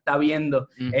como la que está viendo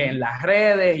en las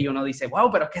redes y uno dice,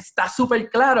 wow, pero es que está súper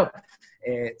claro.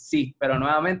 Sí, pero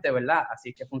nuevamente, ¿verdad? Así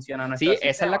es que funciona nuestro sistema. Sí,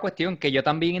 esa es la cuestión, que yo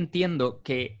también entiendo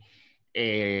que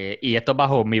y esto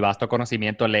bajo mi vasto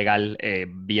conocimiento legal,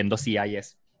 viendo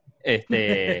CIS,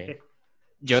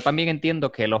 yo también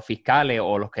entiendo que los fiscales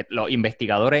o los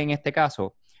investigadores en este caso,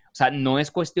 o sea, no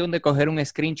es cuestión de coger un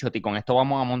screenshot y con esto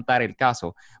vamos a montar el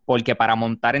caso, porque para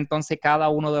montar entonces cada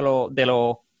uno de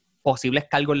los posibles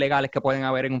cargos legales que pueden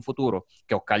haber en un futuro,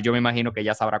 que Oscar yo me imagino que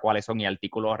ya sabrá cuáles son y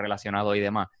artículos relacionados y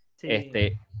demás, sí.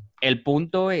 El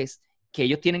punto es que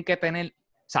ellos tienen que tener,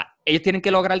 o sea, ellos tienen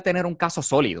que lograr tener un caso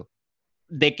sólido.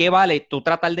 ¿De qué vale tú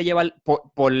tratar de llevar,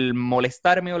 por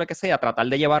molestarme o lo que sea, tratar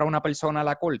de llevar a una persona a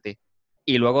la corte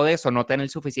y luego de eso no tener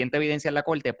suficiente evidencia en la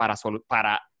corte para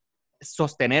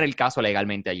sostener el caso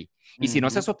legalmente allí? Y si no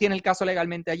se sostiene el caso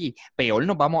legalmente allí, peor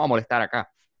nos vamos a molestar acá,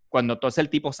 cuando entonces el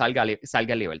tipo salga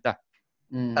en libertad.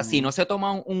 O sea, si no se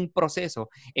toma un proceso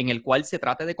en el cual se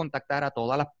trate de contactar a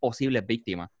todas las posibles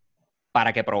víctimas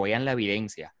para que provean la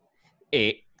evidencia,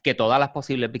 que todas las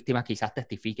posibles víctimas quizás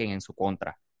testifiquen en su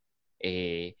contra,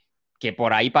 que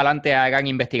por ahí para adelante hagan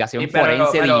investigación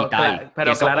forense digital.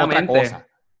 Pero eso claramente, es otra cosa.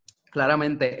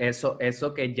 Claramente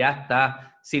eso que ya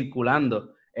está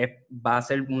circulando va a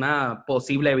ser una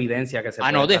posible evidencia que se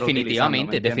puede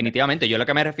estar definitivamente. Yo lo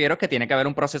que me refiero es que tiene que haber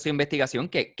un proceso de investigación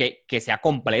que sea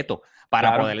completo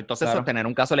para poder entonces sostener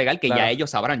un caso legal que ya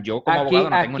ellos sabrán. Yo como abogado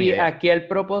no tengo ni idea. Aquí el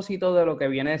propósito de lo que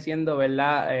viene siendo,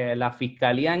 ¿verdad?, la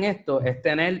fiscalía en esto es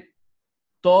tener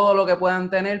todo lo que puedan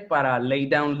tener para lay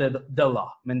down the law,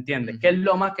 ¿me entiendes? ¿Qué es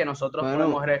lo más que nosotros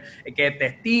podemos que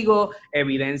testigos,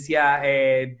 evidencia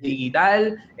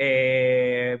digital,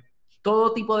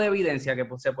 todo tipo de evidencia que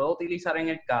se pueda utilizar en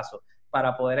el caso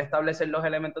para poder establecer los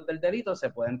elementos del delito,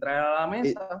 se pueden traer a la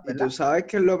mesa. Y tú sabes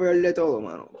que es lo peor de todo,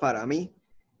 mano. Para mí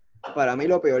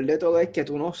lo peor de todo es que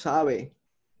tú no sabes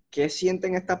qué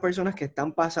sienten estas personas que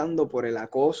están pasando por el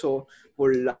acoso,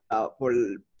 por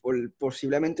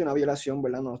posiblemente una violación,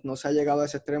 ¿verdad? No se ha llegado a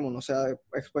ese extremo, no se ha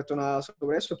expuesto nada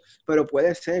sobre eso, pero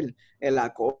puede ser el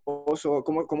acoso.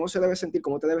 ¿Cómo se debe sentir?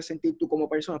 ¿Cómo te debes sentir tú como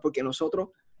persona? Porque nosotros,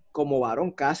 como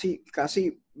varón, casi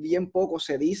bien poco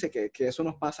se dice que eso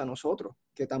nos pasa a nosotros,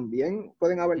 que también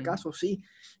pueden haber casos, sí,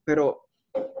 pero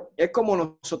es como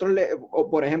nosotros,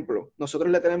 por ejemplo, nosotros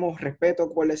le tenemos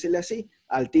respeto, por decirle así,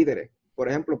 al títere, por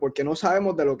ejemplo, porque no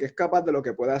sabemos de lo que es capaz, de lo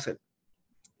que puede hacer.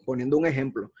 Poniendo un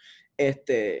ejemplo,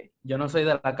 yo no soy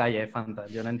de la calle, Fanta,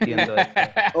 yo no entiendo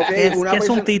esto. ¿Qué es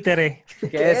un títere?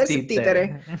 ¿Qué es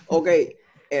títere? Ok,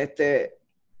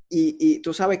 y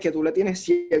tú sabes que tú le tienes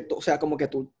cierto, o sea, como que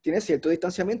tú tienes cierto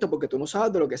distanciamiento porque tú no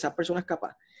sabes de lo que esa persona es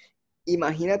capaz.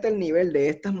 Imagínate el nivel de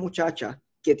estas muchachas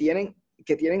que tienen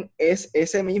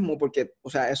ese mismo, porque,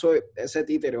 o sea, ese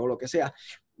títere o lo que sea,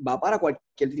 va para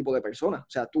cualquier tipo de persona. O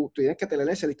sea, tú tienes que tener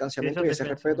ese distanciamiento y ese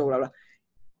respeto, bla, bla.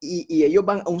 Y ellos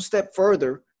van a un step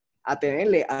further a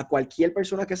tenerle a cualquier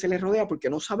persona que se les rodea porque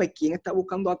no sabe quién está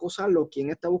buscando acosarlo, quién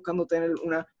está buscando tener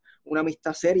una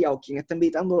amistad seria o quién está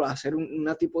invitándolo a hacer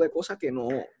un tipo de cosa que no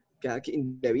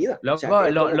indebida. Loco, O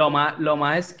sea, lo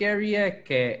más scary es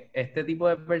que este tipo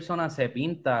de personas se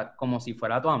pinta como si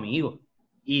fuera tu amigo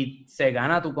y se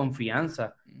gana tu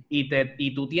confianza.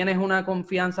 Y tú tienes una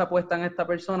confianza puesta en esta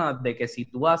persona de que si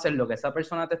tú haces lo que esa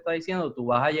persona te está diciendo, tú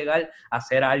vas a llegar a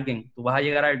ser alguien, tú vas a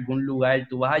llegar a algún lugar,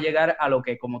 tú vas a llegar a lo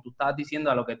que, como tú estabas diciendo,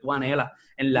 a lo que tú anhelas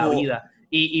en la vida.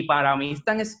 Y para mí es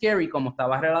tan scary, como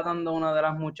estaba relatando una de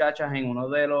las muchachas en uno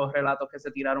de los relatos que se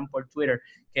tiraron por Twitter,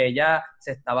 que ella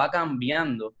se estaba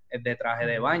cambiando de traje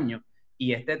de baño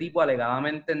y este tipo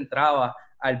alegadamente entraba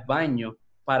al baño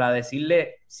para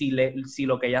decirle si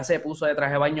lo que ella se puso de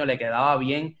traje de baño le quedaba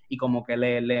bien y como que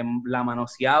la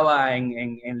manoseaba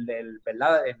en el,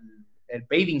 ¿verdad? El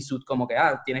bathing suit, como que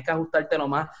tienes que ajustártelo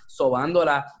más,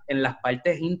 sobándola en las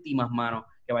partes íntimas, mano.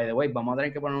 Que, by the way, vamos a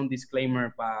tener que poner un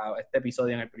disclaimer para este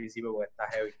episodio en el principio porque está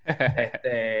heavy.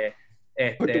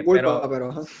 Por tu culpa,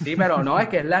 pero... Sí, pero no, es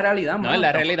que es la realidad, mano. No, es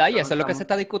la realidad y eso es lo que se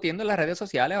está discutiendo en las redes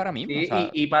sociales ahora mismo. Sí, o sea...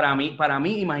 y para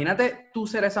mí, imagínate tú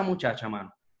ser esa muchacha,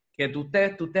 mano. Que tú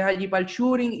estés allí para el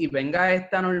shooting y venga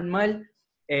esta normal,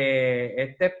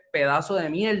 este pedazo de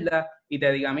mierda y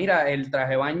te diga, mira, el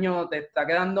traje de baño te está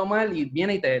quedando mal y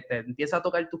viene y te empieza a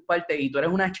tocar tus partes y tú eres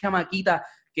una chamaquita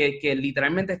que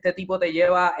literalmente este tipo te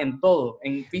lleva en todo,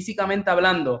 físicamente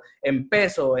hablando, en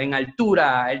peso, en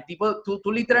altura, el tipo,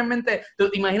 tú literalmente,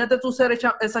 imagínate tú ser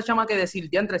esa chama que decir,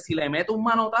 diantre, si le meto un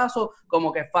manotazo,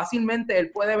 como que fácilmente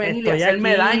él puede venir y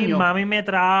hacerme daño. Mami me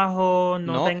trajo,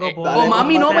 no tengo o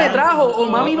mami no me trajo, o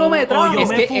mami no me trajo. Es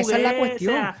que esa es la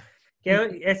cuestión. O sea,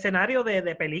 que escenario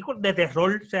de película, de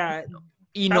terror, o sea...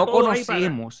 Y no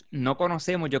conocemos,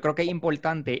 yo creo que es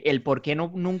importante el por qué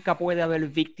nunca puede haber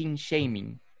victim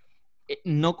shaming.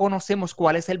 No conocemos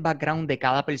cuál es el background de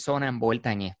cada persona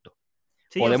envuelta en esto.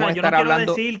 Sí, podemos yo estar no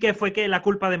quiero decir que fue que la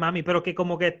culpa de mami, pero que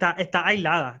como que está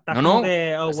aislada. Está como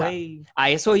que, o sea, a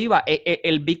eso iba.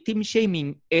 El victim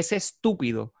shaming es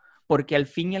estúpido porque al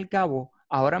fin y al cabo,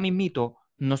 ahora mismito,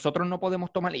 nosotros no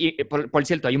podemos tomar... Y por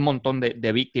cierto, hay un montón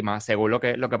de víctimas según lo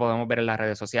que podemos ver en las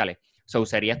redes sociales.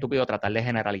 Sería estúpido tratar de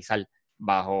generalizar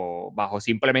bajo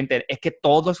simplemente... Es que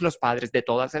todos los padres de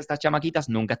todas estas chamaquitas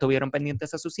nunca estuvieron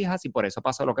pendientes de sus hijas y por eso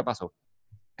pasó lo que pasó.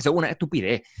 Eso es una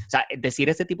estupidez. O sea, decir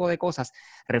ese tipo de cosas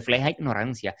refleja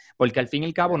ignorancia, porque al fin y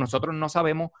al cabo nosotros no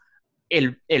sabemos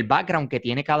el background que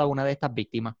tiene cada una de estas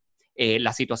víctimas,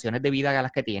 las situaciones de vida a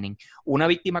las que tienen. Una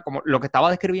víctima, como lo que estaba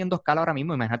describiendo Oscar ahora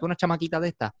mismo, imagínate una chamaquita de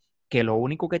estas, que lo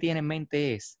único que tiene en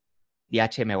mente es,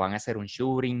 DH, me van a hacer un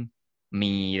shooting,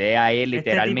 mi idea es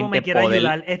literalmente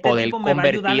poder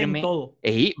convertirme,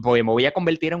 me voy a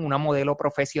convertir en una modelo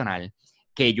profesional,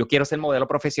 que yo quiero ser modelo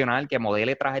profesional, que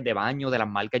modele trajes de baño de las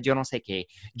marcas yo no sé qué,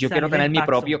 yo quiero tener mi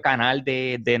propio canal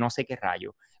de no sé qué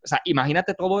rayo. O sea,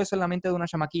 imagínate todo eso en la mente de una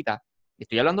chamaquita.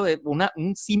 Estoy hablando de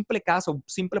un simple caso, un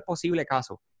simple posible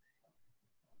caso.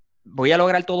 Voy a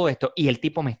lograr todo esto y el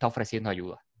tipo me está ofreciendo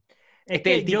ayuda.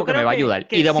 Este es el tipo que me va a ayudar.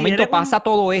 Y de momento pasa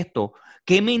todo esto.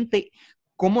 ¿Qué mente,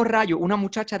 cómo rayo una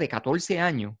muchacha de 14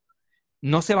 años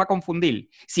no se va a confundir?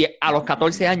 Si a los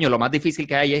 14 años lo más difícil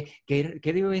que hay es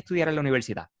 ¿qué debo estudiar en la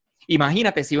universidad?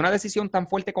 Imagínate si una decisión tan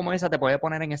fuerte como esa te puede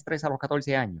poner en estrés a los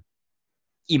 14 años.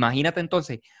 Imagínate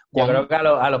entonces. Yo creo que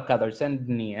a los 14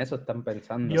 ni eso están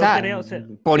pensando. Yo creo,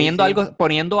 poniendo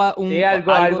a un... Sí,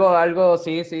 algo,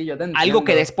 sí, yo te entiendo. Algo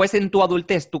que después en tu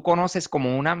adultez tú conoces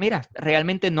como una, mira,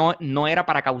 realmente no era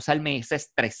para causarme ese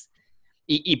estrés.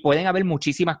 Y pueden haber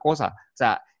muchísimas cosas. O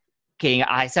sea, que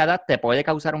a esa edad te puede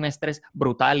causar un estrés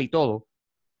brutal y todo.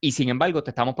 Y sin embargo,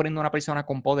 te estamos poniendo una persona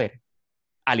con poder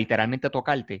a literalmente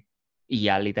tocarte y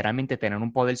a literalmente tener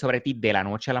un poder sobre ti de la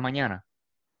noche a la mañana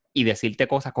y decirte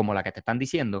cosas como la que te están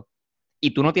diciendo,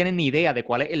 y tú no tienes ni idea de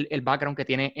cuál es el background que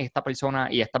tiene esta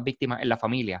persona y estas víctimas en la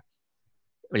familia,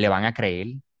 ¿le van a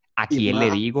creer? ¿A quién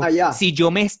le digo? Si yo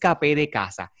me escapé de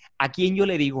casa, ¿a quién yo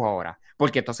le digo ahora?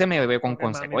 Porque entonces me veo con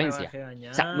consecuencias.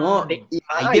 O sea,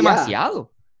 hay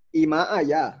demasiado. Y más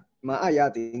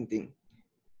allá, Tintín.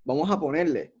 Vamos a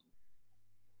ponerle.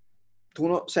 Tú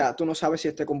no sabes si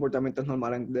este comportamiento es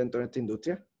normal dentro de esta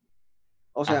industria.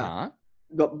 O sea,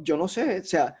 yo no sé, o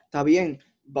sea, está bien,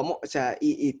 vamos, o sea,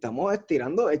 y estamos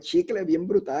estirando el chicle bien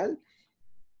brutal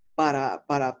para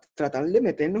tratar de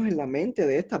meternos en la mente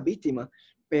de estas víctimas,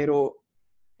 pero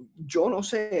yo no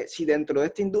sé si dentro de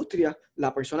esta industria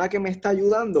la persona que me está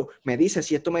ayudando me dice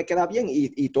si esto me queda bien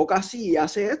y toca así y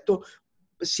hace esto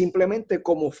simplemente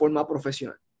como forma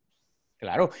profesional.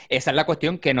 Claro, esa es la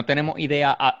cuestión que no tenemos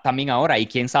idea también ahora, y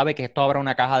quién sabe que esto abra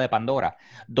una caja de Pandora,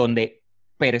 donde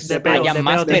hayan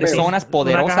más personas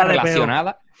poderosas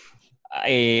relacionadas,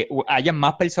 hayan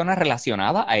más personas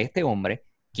relacionadas a este hombre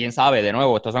quién sabe, de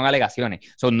nuevo, estos son alegaciones.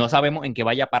 No sabemos en qué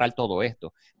vaya a parar todo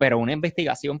esto. Pero una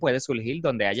investigación puede surgir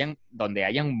donde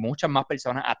hayan muchas más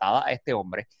personas atadas a este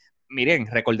hombre. Miren,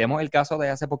 recordemos el caso de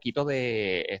hace poquito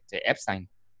de Epstein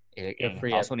en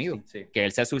Estados Unidos, que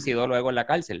él se suicidó luego en la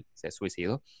cárcel. Se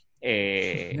suicidó.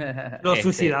 Lo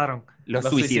suicidaron. Lo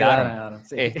suicidaron.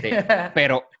 Sí.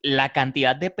 Pero la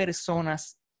cantidad de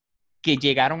personas que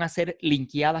llegaron a ser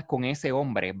linkeadas con ese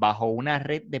hombre bajo una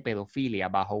red de pedofilia,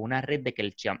 bajo una red de que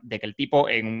el tipo,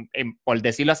 por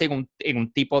decirlo así, en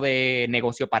un tipo de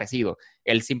negocio parecido,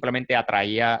 él simplemente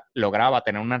lograba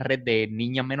tener una red de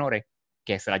niñas menores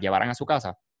que se las llevaran a su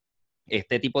casa.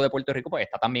 Este tipo de Puerto Rico pues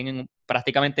está también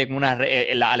prácticamente en una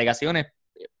red, las alegaciones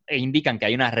indican que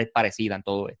hay una red parecida en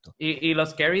todo esto. Y lo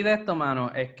scary de esto,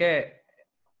 mano, es que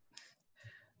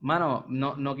mano,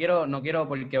 no quiero,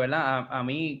 porque, ¿verdad? A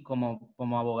mí,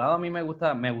 como abogado, a mí me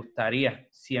gustaría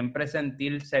siempre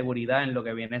sentir seguridad en lo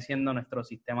que viene siendo nuestro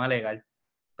sistema legal.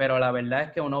 Pero la verdad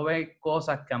es que uno ve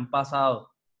cosas que han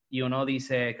pasado y uno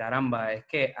dice, caramba, es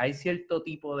que hay cierto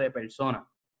tipo de personas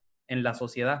en la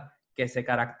sociedad que se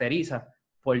caracteriza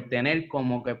por tener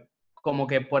como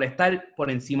que por estar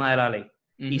por encima de la ley.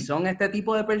 Uh-huh. Y son este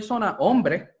tipo de personas,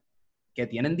 hombres, que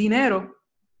tienen dinero,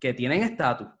 que tienen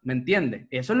estatus, ¿me entiendes?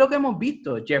 Eso es lo que hemos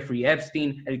visto. Jeffrey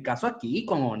Epstein, el caso aquí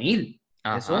con O'Neill.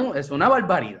 Eso es una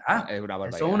barbaridad.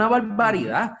 Eso es una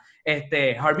barbaridad.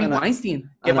 Harvey Weinstein,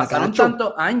 que pasaron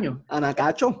tantos años.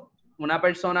 Anacacho. Una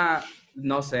persona,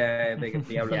 no sé de qué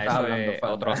diablo está hablando.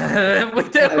 Otro.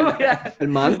 El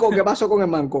manco, ¿qué pasó con el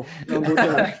manco?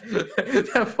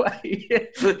 Fue ahí,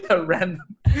 random.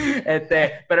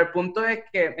 Pero el punto es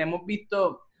que hemos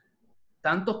visto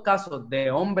tantos casos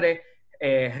de hombres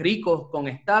ricos con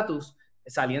estatus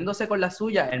saliéndose con la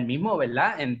suya, el mismo,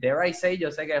 ¿verdad? En Dare I Say,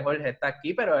 yo sé que Jorge está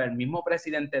aquí, pero el mismo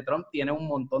presidente Trump tiene un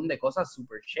montón de cosas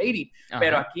super shady. Ajá.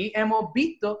 Pero aquí hemos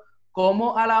visto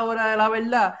cómo a la hora de la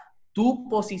verdad, tú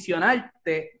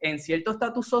posicionarte en cierto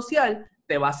estatus social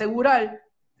te va a asegurar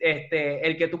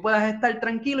el que tú puedas estar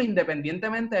tranquilo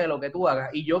independientemente de lo que tú hagas.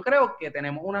 Y yo creo que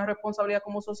tenemos una responsabilidad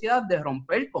como sociedad de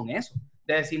romper con eso.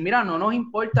 De decir, mira, no nos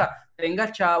importa,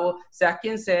 tengas chavo, seas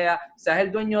quien sea, seas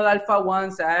el dueño de Alpha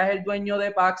One, seas el dueño de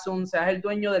Paxson, seas el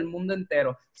dueño del mundo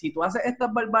entero. Si tú haces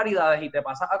estas barbaridades y te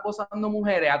pasas acosando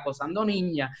mujeres, acosando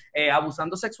niñas,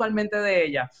 abusando sexualmente de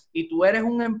ellas, y tú eres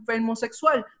un enfermo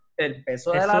sexual, el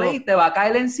peso de la ley te va a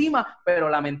caer encima, pero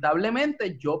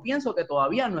lamentablemente yo pienso que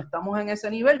todavía no estamos en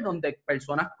ese nivel donde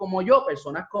personas como yo,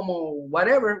 personas como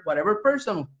whatever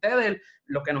person, ustedes,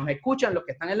 los que nos escuchan, los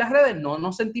que están en las redes, no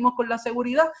nos sentimos con la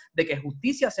seguridad de que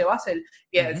justicia se va a hacer,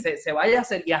 se vaya a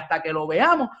hacer, y hasta que lo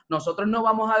veamos, nosotros no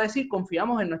vamos a decir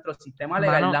confiamos en nuestro sistema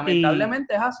legal. Mano,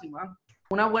 lamentablemente es así, mano.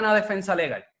 Una buena defensa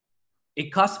legal,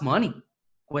 it costs money,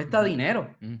 cuesta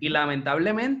dinero, y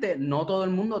lamentablemente no todo el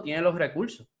mundo tiene los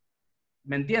recursos.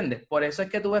 ¿Me entiendes? Por eso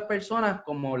es que tú ves personas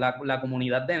como la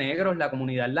comunidad de negros, la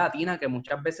comunidad latina, que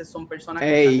muchas veces son personas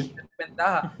que están en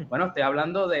desventaja. Bueno, estoy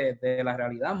hablando de la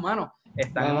realidad, mano.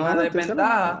 Están en una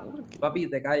desventaja. Papi,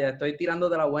 te callas. Estoy tirando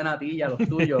de la buena a ti y a los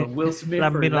tuyos. Will Smith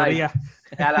las minorías.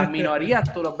 A las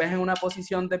minorías tú los ves en una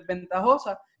posición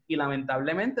desventajosa y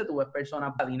lamentablemente tú ves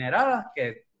personas adineradas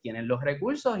que tienen los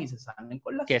recursos y se salen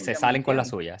con la suya. Que se salen con la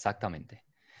suya, exactamente.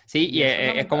 Sí, y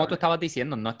es como tú estabas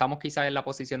diciendo, no estamos quizás en la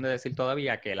posición de decir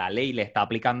todavía que la ley le está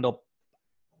aplicando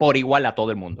por igual a todo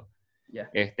el mundo. Yeah.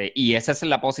 Y esa es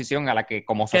la posición a la que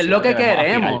como sociedad que es lo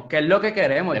que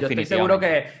queremos. Yo estoy seguro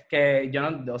que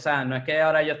yo no, o sea, no es que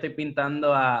ahora yo estoy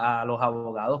pintando a los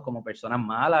abogados como personas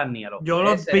malas, ni a los yo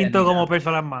los pinto como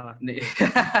personas malas.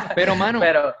 Pero, mano.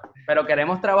 Pero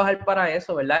queremos trabajar para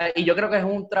eso, ¿verdad? Y yo creo que es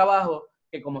un trabajo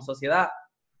que como sociedad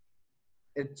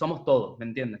somos todos, ¿me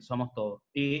entiendes? Somos todos.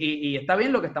 Y está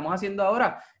bien lo que estamos haciendo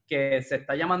ahora, que se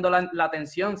está llamando la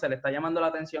atención, se le está llamando la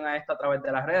atención a esto a través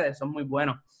de las redes, eso es muy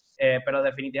bueno. Pero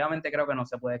definitivamente creo que no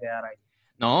se puede quedar ahí.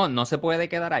 No se puede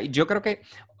quedar ahí. Yo creo que,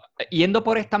 yendo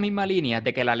por esta misma línea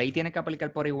de que la ley tiene que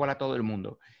aplicar por igual a todo el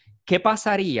mundo, ¿qué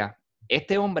pasaría?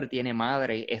 Este hombre tiene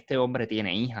madre, este hombre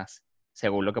tiene hijas,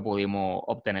 según lo que pudimos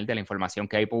obtener de la información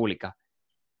que hay pública.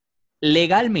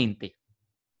 Legalmente,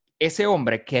 ese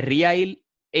hombre querría ir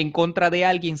en contra de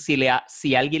alguien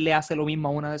si alguien le hace lo mismo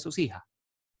a una de sus hijas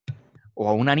o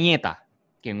a una nieta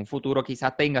que en un futuro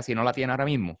quizás tenga si no la tiene ahora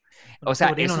mismo. O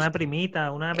sea, una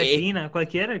primita, una vecina,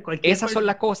 cualquier esas son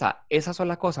las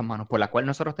cosas, mano, por las cuales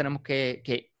nosotros tenemos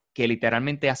que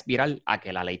literalmente aspirar a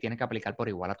que la ley tiene que aplicar por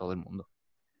igual a todo el mundo.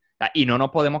 Y no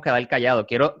nos podemos quedar callados.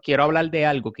 Quiero hablar de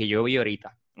algo que yo vi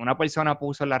ahorita. Una persona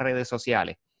puso en las redes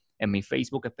sociales, en mi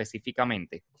Facebook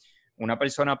específicamente, una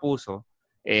persona puso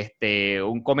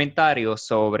un comentario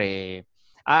sobre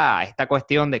esta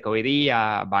cuestión de que hoy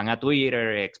día van a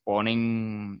Twitter,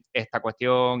 exponen esta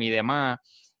cuestión y demás,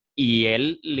 y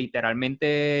él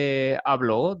literalmente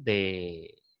habló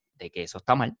de que eso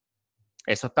está mal.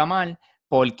 Eso está mal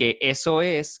porque eso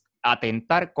es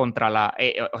atentar contra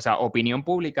opinión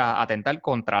pública, atentar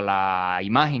contra la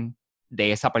imagen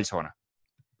de esa persona.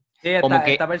 Sí,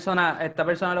 esta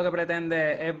persona lo que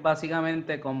pretende es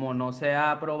básicamente, como no se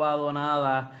ha aprobado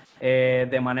nada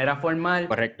de manera formal,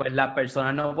 correcto, pues las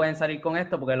personas no pueden salir con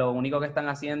esto porque lo único que están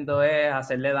haciendo es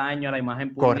hacerle daño a la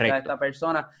imagen pública correcto. de esta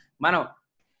persona. Mano,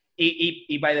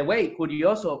 y by the way,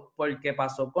 curioso, porque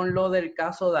pasó con lo del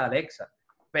caso de Alexa,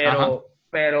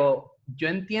 pero yo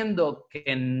entiendo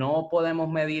que no podemos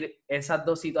medir esas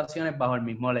dos situaciones bajo el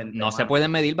mismo lente. No se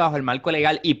pueden medir bajo el marco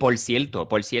legal. Y por cierto,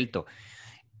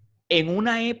 en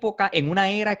una época, en una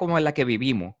era como en la que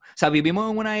vivimos, o sea, vivimos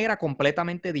en una era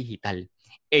completamente digital,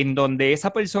 en donde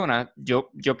esa persona, yo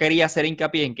quería hacer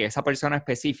hincapié en que esa persona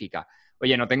específica,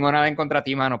 oye, no tengo nada en contra de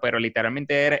ti, mano, pero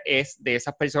literalmente es de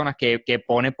esas personas que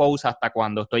pone pausa hasta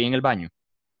cuando estoy en el baño.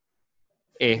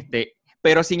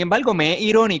 Pero sin embargo, me es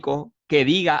irónico que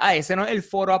diga, ese no es el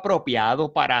foro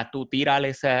apropiado para tú tirar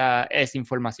esa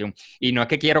información. Y no es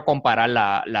que quiero comparar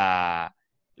la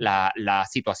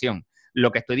situación.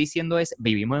 Lo que estoy diciendo es,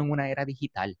 vivimos en una era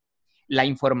digital. La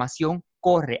información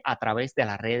corre a través de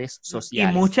las redes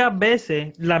sociales. Y muchas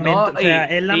veces, es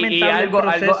lamentable el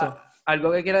proceso.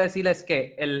 Algo que quiero decir es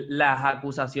que las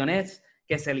acusaciones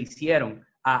que se le hicieron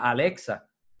a Alexa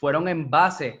fueron en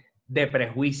base de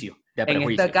prejuicio. En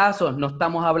este caso, no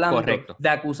estamos hablando de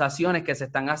acusaciones que se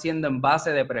están haciendo en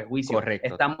base de prejuicio. Correcto.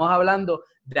 Estamos hablando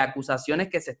de acusaciones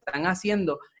que se están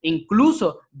haciendo,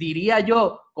 incluso, diría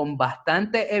yo, con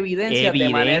bastante evidencia. De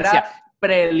manera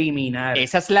preliminar.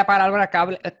 Esa es la palabra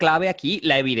clave aquí,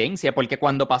 la evidencia, porque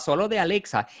cuando pasó lo de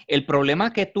Alexa, el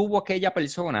problema que tuvo aquella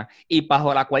persona y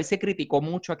bajo la cual se criticó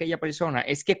mucho a aquella persona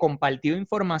es que compartió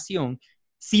información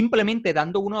simplemente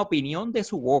dando una opinión de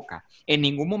su boca. En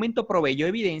ningún momento proveyó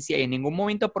evidencia y en ningún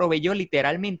momento proveyó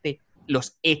literalmente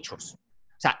los hechos.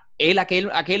 O sea,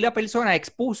 aquella persona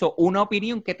expuso una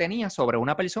opinión que tenía sobre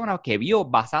una persona que vio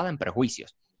basada en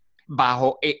prejuicios.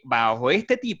 Bajo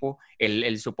este tipo,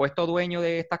 el supuesto dueño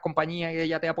de estas compañías de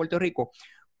Yatea Puerto Rico,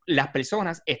 las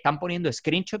personas están poniendo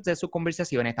screenshots de sus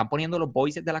conversaciones, están poniendo los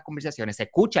voices de las conversaciones, se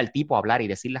escucha al tipo hablar y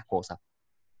decir las cosas.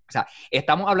 O sea,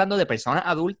 estamos hablando de personas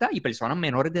adultas y personas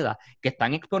menores de edad que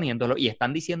están exponiéndolo y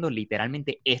están diciendo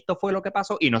literalmente esto fue lo que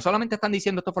pasó, y no solamente están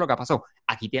diciendo esto fue lo que pasó,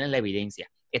 aquí tienen la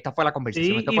evidencia, esta fue la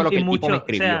conversación, esto fue lo que el tipo me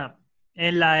escribió. O sea,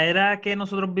 en la era que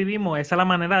nosotros vivimos, esa es la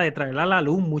manera de traer a la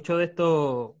luz muchos de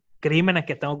estos crímenes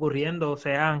que están ocurriendo,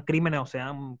 sean crímenes o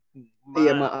sean...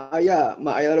 Y más allá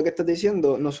de lo que estás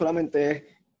diciendo, no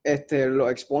solamente lo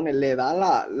expone, le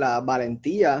da la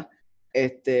valentía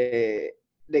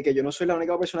de que yo no soy la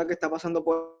única persona que está pasando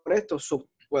por esto,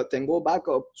 pues tengo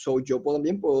backup, yo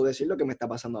también puedo decir lo que me está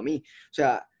pasando a mí. O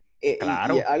sea,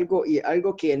 claro. y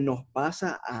algo que nos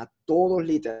pasa a todos,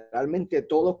 literalmente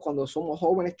todos, cuando somos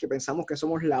jóvenes, que pensamos que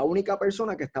somos la única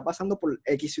persona que está pasando por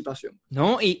X situación.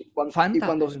 No,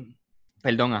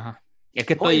 Perdón, ajá. Es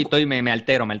que me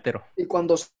altero. Y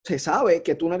cuando se sabe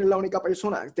que tú no eres la única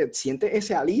persona, te sientes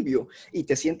ese alivio y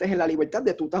te sientes en la libertad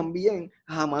de tú también,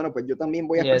 mano, pues yo también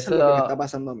voy a expresar lo que me está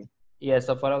pasando a mí. Y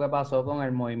eso fue lo que pasó con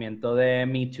el movimiento de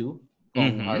Me Too,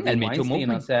 con el Me Too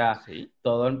Movement. O sea, sí.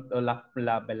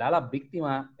 Las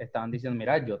víctimas estaban diciendo,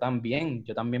 mira, yo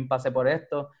también pasé por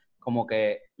esto, como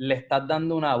que le estás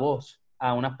dando una voz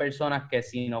a unas personas que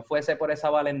si no fuese por esa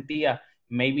valentía,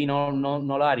 maybe no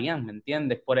lo harían, ¿me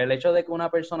entiendes? Por el hecho de que una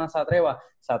persona se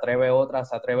atreve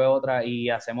otra, y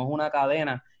hacemos una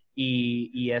cadena,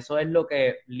 y eso es lo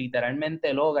que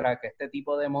literalmente logra que este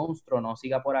tipo de monstruo no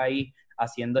siga por ahí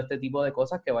haciendo este tipo de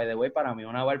cosas que, by the way, para mí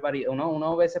una barbaridad.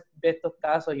 Uno ve estos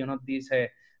casos y uno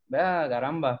dice, vea,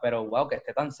 caramba, pero wow, que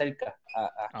esté tan cerca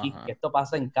aquí, que esto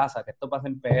pasa en casa, que esto pasa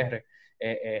en PR,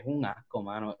 es un asco,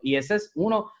 mano. Y ese es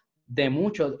uno de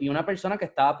muchos, y una persona que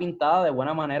estaba pintada de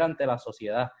buena manera ante la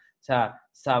sociedad. O sea,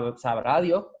 sabrá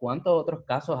Dios cuántos otros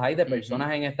casos hay de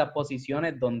personas en estas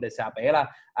posiciones donde se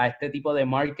apela a este tipo de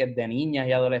market de niñas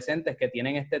y adolescentes que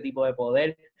tienen este tipo de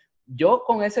poder. Yo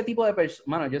con ese tipo de personas,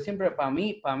 mano, yo siempre, para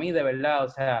mí de verdad, o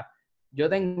sea, yo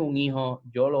tengo un hijo,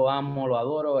 yo lo amo, lo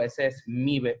adoro, ese es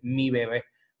mi bebé.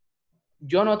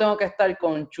 Yo no tengo que estar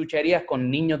con chucherías con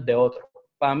niños de otros.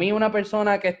 Para mí, una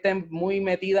persona que esté muy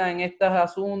metida en estos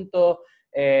asuntos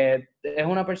es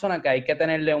una persona que hay que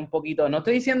tenerle un poquito... No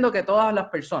estoy diciendo que todas las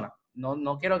personas,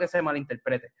 no quiero que se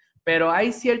malinterprete, pero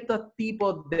hay ciertos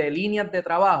tipos de líneas de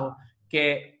trabajo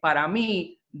que para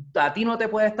mí, a ti no te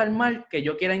puede estar mal que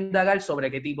yo quiera indagar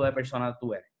sobre qué tipo de persona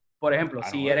tú eres. Por ejemplo,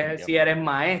 si eres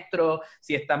maestro,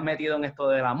 si estás metido en esto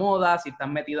de la moda, si estás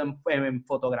metido en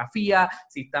fotografía,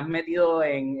 si estás metido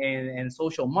en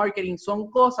social marketing,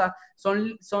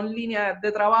 son líneas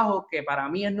de trabajo que para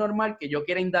mí es normal que yo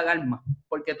quiera indagar más,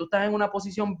 porque tú estás en una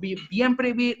posición bien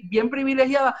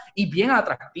privilegiada y bien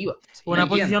atractiva. Una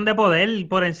posición de poder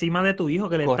por encima de tu hijo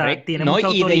que tiene no, mucha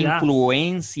autoridad. Y de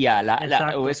influencia.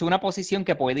 Es una posición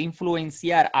que puede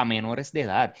influenciar a menores de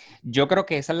edad. Yo creo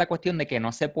que esa es la cuestión de que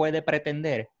no se puede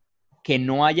pretender que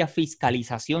no haya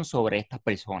fiscalización sobre estas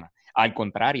personas. Al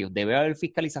contrario, debe haber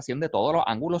fiscalización de todos los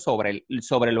ángulos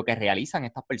sobre lo que realizan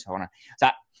estas personas. O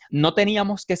sea, no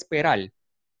teníamos que esperar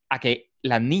a que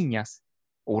las niñas,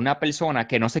 una persona,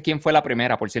 que no sé quién fue la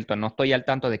primera, por cierto, no estoy al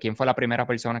tanto de quién fue la primera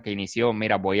persona que inició,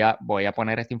 mira, voy a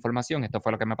poner esta información, esto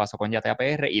fue lo que me pasó con Yatea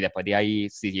PR, y después de ahí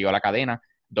siguió la cadena,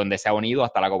 donde se ha unido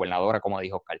hasta la gobernadora, como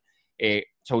dijo Oscar.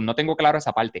 No tengo claro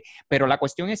esa parte, pero la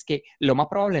cuestión es que lo más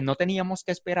probable no teníamos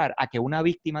que esperar a que una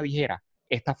víctima dijera,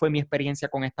 esta fue mi experiencia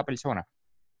con esta persona,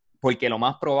 porque lo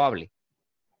más probable,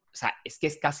 o sea, es que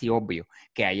es casi obvio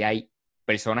que ahí hay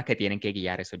personas que tienen que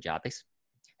guiar esos yates.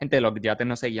 Gente, los yates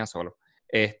no se guían solos.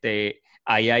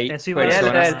 Ahí hay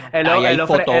personas, ahí hay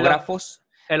fotógrafos,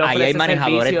 ahí hay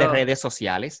manejadores de redes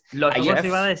sociales, los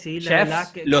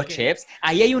chefs,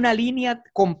 ahí hay una línea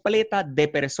completa de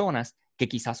personas que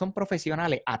quizás son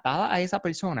profesionales atadas a esa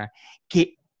persona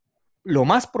que lo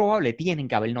más probable tienen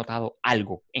que haber notado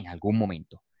algo en algún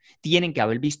momento, tienen que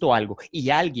haber visto algo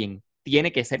y alguien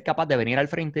tiene que ser capaz de venir al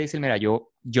frente y decir, mira,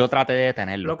 yo traté de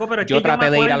detenerlo, loco, yo traté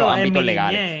de ir a los ámbitos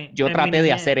legales, yo traté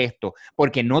de hacer esto,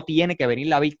 porque no tiene que venir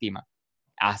la víctima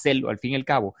a hacerlo al fin y al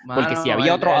cabo, porque si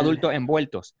había otros adultos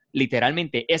envueltos,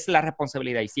 literalmente es la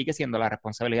responsabilidad y sigue siendo la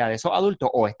responsabilidad de esos adultos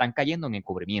o están cayendo en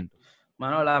encubrimiento.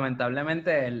 Mano,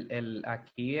 lamentablemente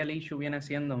aquí el issue viene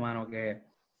siendo, mano, que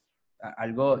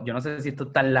algo, yo no sé si esto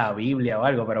está en la Biblia o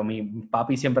algo, pero mi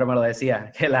papi siempre me lo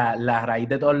decía, que la raíz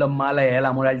de todos los males es el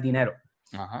amor al dinero.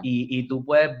 Y tú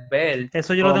puedes ver...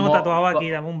 Eso yo lo tengo tatuado aquí,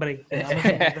 dame un break.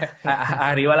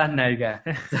 Arriba las nalgas.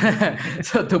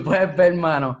 Tú puedes ver,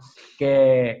 mano,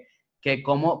 que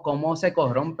cómo se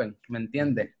corrompen, ¿me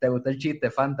entiendes? ¿Te gusta el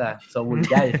chiste, Fanta? So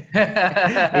vulgar.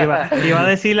 Iba a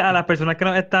decir a las personas que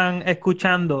nos están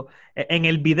escuchando, en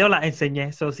el video las enseñé,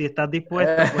 eso si estás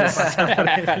dispuesto, puedes pasar.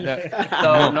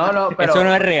 No, pero... Eso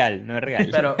no es real, no es real.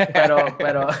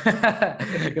 Pero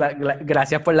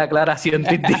gracias por la aclaración,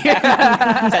 Titi.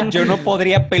 O sea, yo no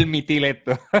podría permitir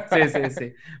esto.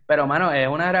 Sí. Pero, mano, es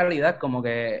una realidad como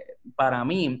que para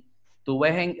mí... Tú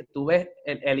ves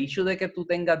el issue de que tú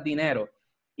tengas dinero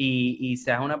y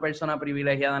seas una persona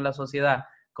privilegiada en la sociedad,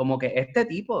 como que este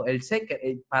tipo,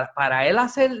 para él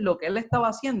hacer lo que él estaba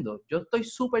haciendo, yo estoy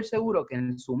súper seguro que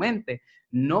en su mente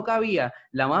no cabía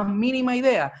la más mínima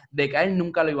idea de que a él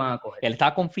nunca lo iban a coger. Él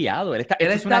estaba confiado, esta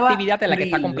es una actividad en la que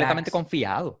está completamente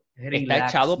confiado. Está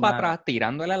echado para atrás,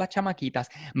 tirándole a las chamaquitas.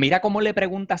 Mira cómo le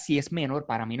pregunta si es menor.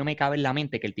 Para mí no me cabe en la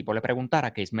mente que el tipo le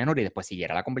preguntara que es menor y después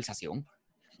siguiera la conversación.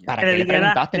 ¿Para qué le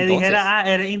preguntaste entonces? Le dijera,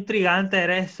 eres intrigante,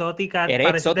 eres exótica, eres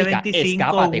exótica, 25,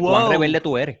 escápate, wow. ¿Cuán rebelde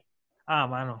tú eres?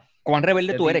 Mano. ¿Cuán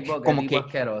rebelde tú eres?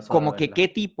 Como que qué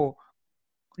tipo,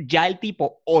 ya el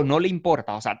tipo o no le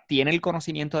importa, o sea, tiene el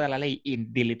conocimiento de la ley y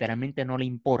literalmente no le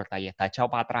importa y está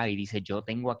echado para atrás y dice, yo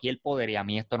tengo aquí el poder y a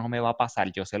mí esto no me va a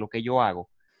pasar, yo sé lo que yo hago,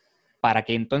 para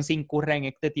que entonces incurra en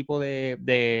este tipo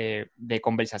de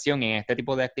conversación, en este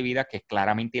tipo de actividad que es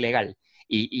claramente ilegal.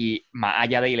 Y más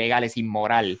allá de ilegal es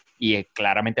inmoral y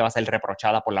claramente va a ser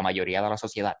reprochada por la mayoría de la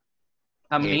sociedad.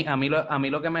 A mí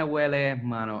lo que me huele es,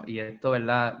 mano, y esto,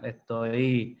 ¿verdad?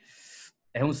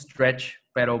 Es un stretch,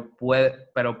 pero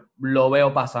lo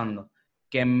veo pasando,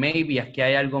 que maybe es que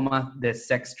hay algo más de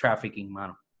sex trafficking,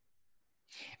 mano.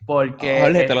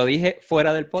 Porque te lo dije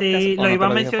fuera del podcast. Sí, lo iba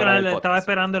a mencionar, estaba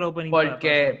esperando el opening.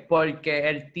 Porque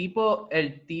el tipo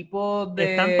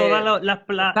de...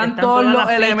 Están todos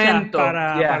los elementos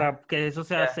para que eso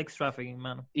sea sex trafficking,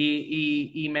 mano.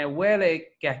 Y me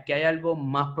huele que aquí hay algo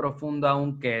más profundo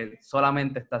aún que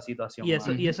solamente esta situación.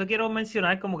 Y eso quiero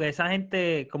mencionar, como que esa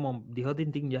gente, como dijo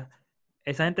Tintín ya,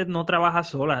 esa gente no trabaja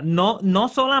sola. No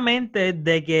solamente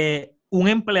de que un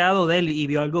empleado de él y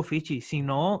vio algo fishy,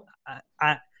 sino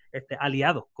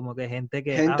aliados, como que gente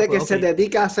que se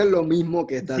dedica a hacer lo mismo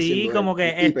que está haciendo. Sí, como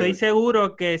que estoy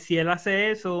seguro que si él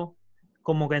hace eso,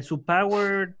 como que en su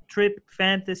Power Trip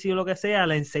Fantasy o lo que sea,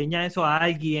 le enseña eso a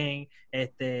alguien,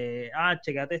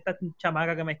 checate esta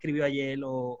chamaca que me escribió ayer,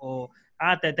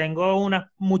 te tengo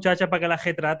una muchacha para que la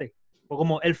retrate. O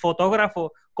como el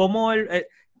fotógrafo, como hay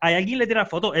alguien le tira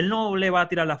fotos, él no le va a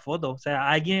tirar la foto, o sea,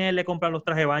 a alguien le compra los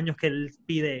trajes de baños que él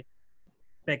pide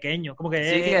pequeño. Como que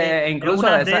sí, que incluso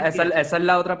esa es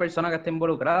la otra persona que está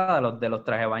involucrada, los de los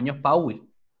traje baños Paui,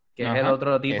 que es el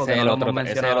otro tipo que no lo hemos mencionado.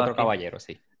 Ese es el otro aquí. caballero,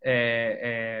 sí.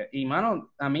 Y,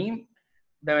 mano, a mí,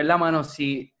 de verdad, mano,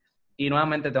 sí. Y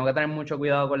nuevamente tengo que tener mucho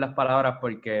cuidado con las palabras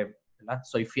porque, ¿verdad?,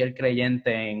 soy fiel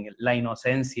creyente en la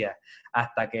inocencia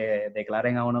hasta que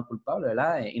declaren a uno culpable,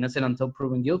 ¿verdad? Innocent until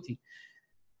proven guilty.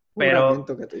 Pero,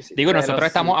 digo, nosotros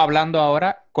estamos hablando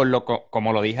ahora,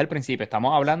 como lo dije al principio,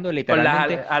 estamos hablando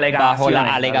literalmente bajo las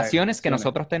alegaciones que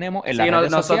nosotros tenemos en las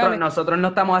redes sociales. Nosotros no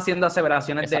estamos haciendo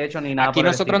aseveraciones de hecho ni nada. Aquí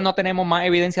nosotros no tenemos más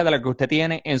evidencia de la que usted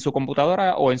tiene en su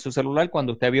computadora o en su celular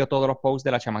cuando usted vio todos los posts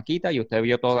de la chamaquita y usted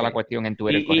vio toda la cuestión en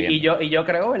Twitter corriendo. Y yo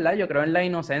creo, ¿verdad? Yo creo en la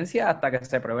inocencia hasta que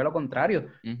se pruebe lo contrario.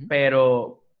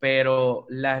 Pero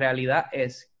la realidad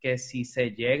es que si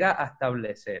se llega a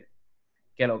establecer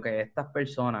que lo que estas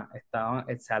personas estaban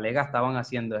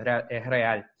haciendo es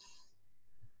real,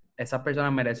 esas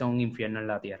personas merecen un infierno en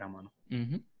la tierra, mano.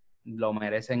 Lo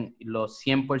merecen, lo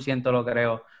 100% lo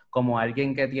creo, como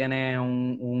alguien que tiene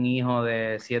un hijo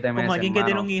de 7 meses. Como alguien que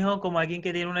tiene un hijo, como alguien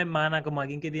que tiene una hermana, como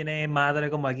alguien que tiene madre,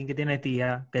 como alguien que tiene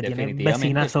tía, que tiene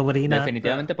vecina, sobrina.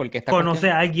 Definitivamente, porque esta conoce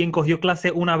a alguien, cogió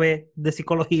clase una vez de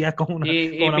psicología con una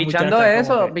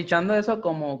bichando eso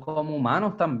como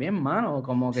humanos también, mano.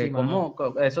 Como que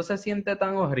eso se siente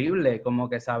tan horrible, como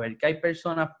que saber que hay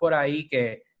personas por ahí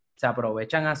que se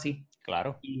aprovechan así.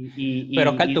 Claro.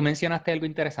 Pero, Carl, tú mencionaste algo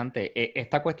interesante.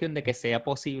 Esta cuestión de que sea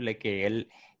posible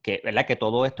 ¿verdad?, que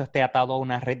todo esto esté atado a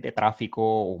una red de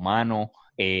tráfico humano,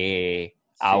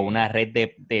 a una red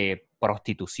de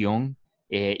prostitución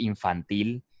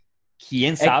infantil.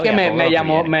 ¿Quién sabe? Es que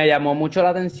me llamó mucho la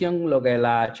atención lo que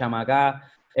la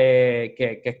chamaca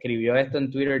que escribió esto en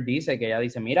Twitter dice, que ella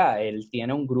dice, mira, él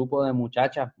tiene un grupo de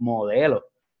muchachas modelos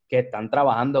que están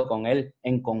trabajando con él,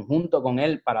 en conjunto con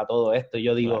él para todo esto. Y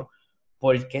yo digo... Claro.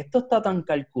 ¿Por qué esto está tan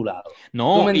calculado?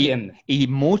 No, ¿tú me entiendes? Y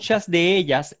muchas de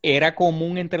ellas era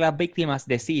común entre las víctimas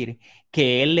decir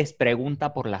que él les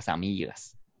pregunta por las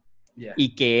amigas.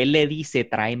 Y que él le dice,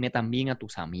 tráeme también a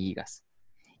tus amigas.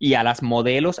 Y a las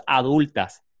modelos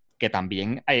adultas que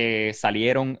también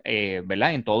salieron,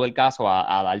 ¿verdad?, en todo el caso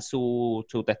a dar su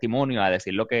testimonio, a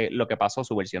decir lo que pasó,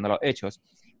 su versión de los hechos,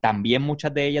 también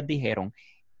muchas de ellas dijeron,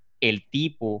 el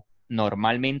tipo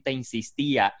normalmente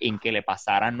insistía en que le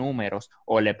pasara números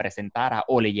o le presentara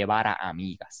o le llevara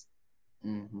amigas.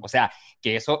 O sea,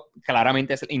 que eso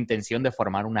claramente es la intención de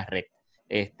formar una red.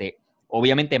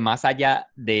 Obviamente, más allá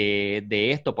de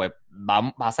esto, pues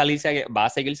va a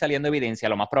seguir saliendo evidencia.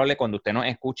 Lo más probable, cuando usted nos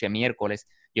escuche miércoles,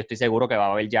 yo estoy seguro que va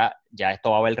a haber ya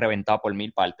esto va a haber reventado por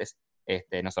 1000 partes.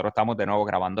 Nosotros estamos de nuevo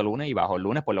grabando lunes y bajo el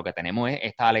lunes, pues lo que tenemos es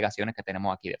estas alegaciones que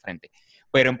tenemos aquí de frente.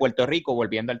 Pero en Puerto Rico,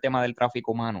 volviendo al tema del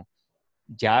tráfico humano,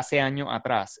 ya hace años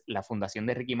atrás, la fundación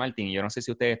de Ricky Martin, y yo no sé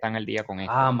si ustedes están al día con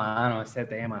esto. Mano, ese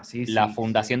tema, sí. La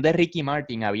fundación de Ricky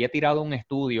Martin había tirado un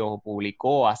estudio,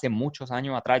 publicó hace muchos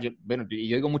años atrás, yo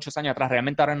digo muchos años atrás,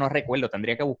 realmente ahora no recuerdo,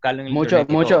 tendría que buscarlo en el internet.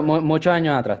 Muchos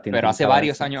años atrás. Pero hace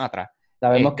varios años atrás.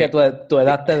 Sabemos que tu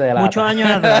edad te delata. Muchos años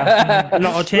atrás,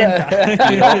 los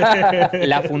 80.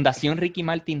 La Fundación Ricky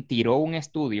Martin tiró un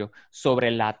estudio sobre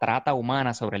la trata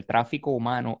humana, sobre el tráfico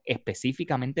humano,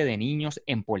 específicamente de niños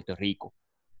en Puerto Rico.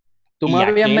 Tú me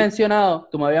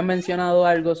habías mencionado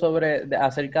algo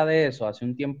acerca de eso hace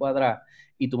un tiempo atrás,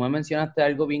 y tú me mencionaste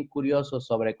algo bien curioso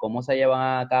sobre cómo se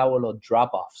llevan a cabo los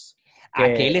drop-offs.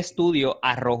 Aquel estudio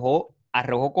arrojó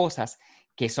cosas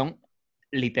que son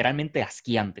literalmente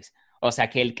asqueantes. O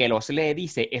sea, que el que los lee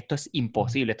dice, esto es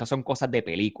imposible, estas son cosas de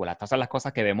película, estas son las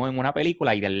cosas que vemos en una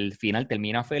película y del final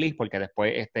termina feliz porque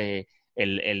después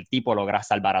el tipo logra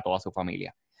salvar a toda su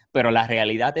familia. Pero la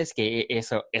realidad es que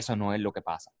eso no es lo que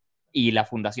pasa. Y la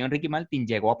Fundación Ricky Martin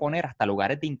llegó a poner hasta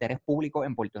lugares de interés público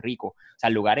en Puerto Rico, o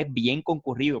sea, lugares bien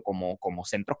concurridos como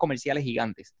centros comerciales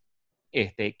gigantes,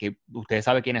 que ustedes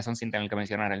saben quiénes son sin tener que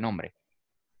mencionar el nombre,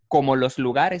 como los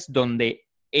lugares donde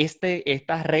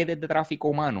estas redes de tráfico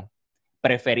humano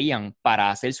preferían para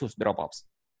hacer sus drop-offs,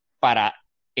 para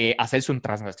hacer sus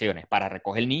transacciones, para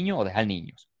recoger niños o dejar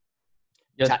niños.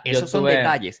 O sea, esos son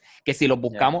detalles que si los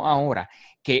buscamos ahora,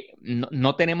 que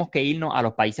no tenemos que irnos a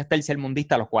los países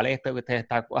tercermundistas a los cuales usted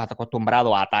está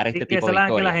acostumbrado a atar este tipo de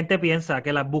historias. Que la gente piensa,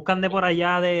 que las buscan de por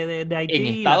allá de Haití. En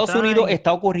Estados Unidos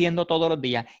está ocurriendo todos los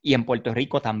días y en Puerto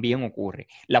Rico también ocurre.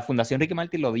 La Fundación Ricky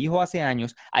Martin lo dijo hace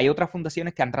años. Hay otras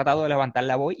fundaciones que han tratado de levantar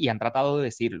la voz y han tratado de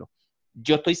decirlo.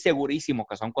 Yo estoy segurísimo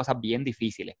que son cosas bien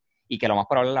difíciles y que lo más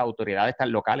probable las autoridades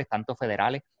locales, tanto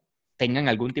federales, tengan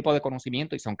algún tipo de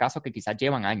conocimiento y son casos que quizás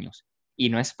llevan años. Y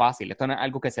no es fácil, esto no es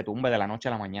algo que se tumbe de la noche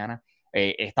a la mañana.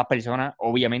 Estas personas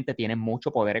obviamente tienen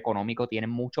mucho poder económico, tienen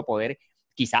mucho poder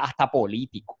quizás hasta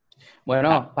político.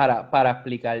 Bueno, para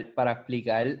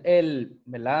explicar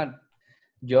 ¿verdad?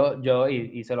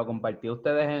 Y se lo compartí a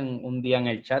ustedes un día en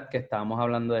el chat que estábamos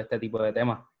hablando de este tipo de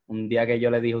temas. Un día que yo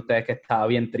les dije a ustedes que estaba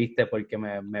bien triste porque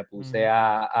me puse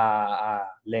a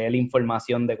leer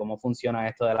información de cómo funciona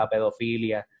esto de la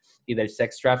pedofilia y del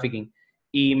sex trafficking.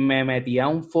 Y me metí a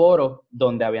un foro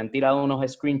donde habían tirado unos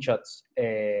screenshots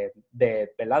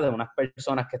 ¿verdad? De unas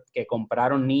personas que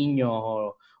compraron niños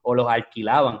o los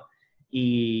alquilaban.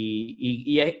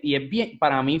 Y es bien,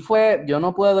 para mí yo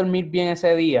no pude dormir bien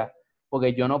ese día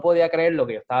porque yo no podía creer lo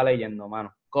que yo estaba leyendo,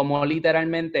 mano. Como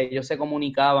literalmente ellos se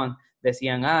comunicaban,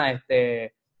 decían,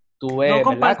 tuve, no ¿verdad?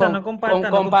 Compartan,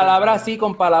 Con palabras, sí,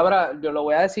 con palabras, yo lo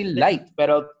voy a decir light,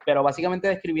 pero básicamente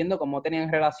describiendo cómo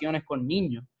tenían relaciones con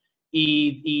niños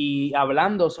y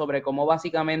hablando sobre cómo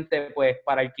básicamente, pues,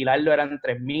 para alquilarlo eran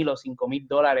 $3,000 o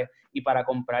 $5,000 y para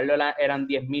comprarlo eran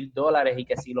 $10,000 y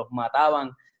que si los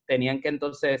mataban, tenían que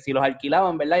entonces, si los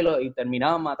alquilaban, ¿verdad? Y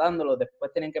terminaban matándolos,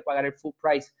 después tenían que pagar el full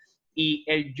price. Y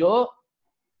el yo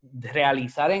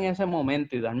realizar en ese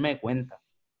momento y darme cuenta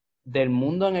del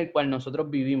mundo en el cual nosotros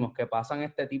vivimos, que pasan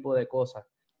este tipo de cosas,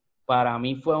 para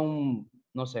mí fue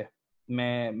no sé,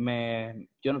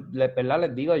 yo, ¿verdad?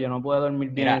 Les digo, yo no puedo dormir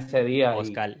bien ese día.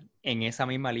 Oscar, en esa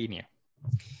misma línea.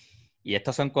 Y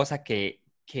estas son cosas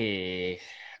que,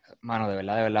 mano, de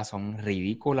verdad, son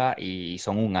ridículas y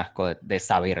son un asco de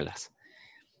saberlas.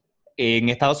 En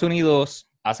Estados Unidos,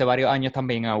 hace varios años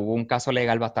también hubo un caso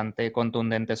legal bastante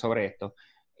contundente sobre esto.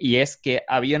 Y es que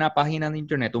había una página de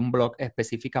internet, un blog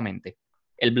específicamente.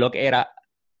 El blog era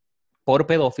por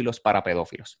pedófilos para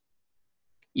pedófilos.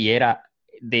 Y era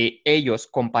de ellos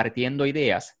compartiendo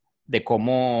ideas de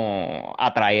cómo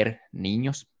atraer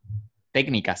niños,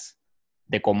 técnicas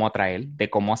de cómo atraer, de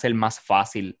cómo hacer más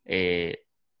fácil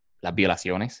las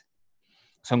violaciones.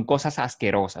 Son cosas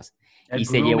asquerosas. El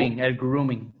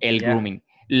grooming. El grooming.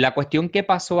 La cuestión que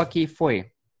pasó aquí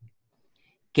fue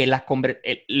que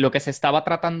lo que se estaba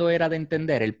tratando era de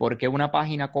entender el por qué una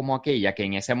página como aquella, que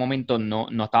en ese momento no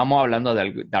estábamos hablando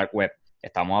del dark web,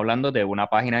 estamos hablando de una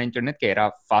página de internet que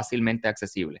era fácilmente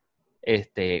accesible.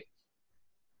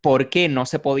 ¿Por qué no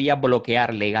se podía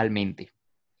bloquear legalmente?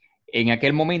 En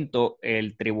aquel momento,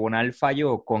 el tribunal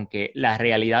falló con que la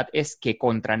realidad es que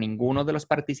contra ninguno de los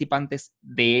participantes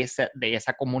de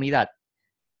esa comunidad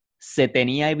se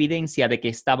tenía evidencia de que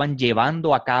estaban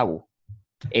llevando a cabo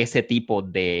ese tipo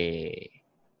de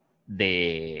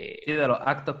los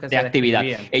actos que de actividad.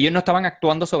 Ellos no estaban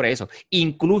actuando sobre eso.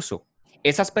 Incluso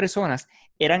esas personas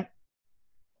eran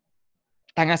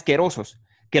tan asquerosos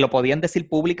que lo podían decir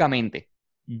públicamente.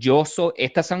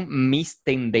 Estas son mis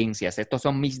tendencias, estos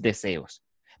son mis deseos,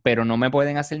 pero no me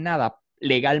pueden hacer nada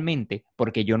legalmente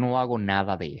porque yo no hago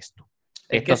nada de esto.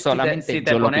 Esto solamente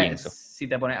yo lo pienso. Si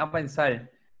te pones a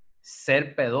pensar,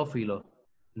 ser pedófilo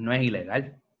no es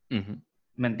ilegal.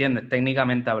 ¿Me entiendes?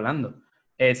 Técnicamente hablando.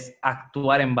 Es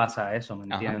actuar en base a eso,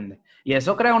 ¿me entiendes? Y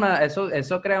eso crea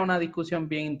una discusión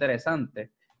bien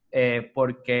interesante.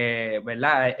 Porque,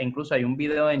 ¿verdad? Incluso hay un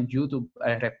video en YouTube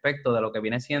al respecto de lo que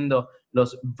viene siendo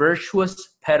los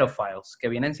virtuous pedophiles, que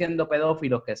vienen siendo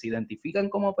pedófilos que se identifican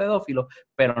como pedófilos,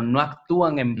 pero no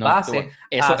actúan en base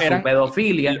a su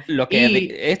pedofilia.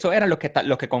 Estos eran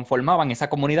los que conformaban esa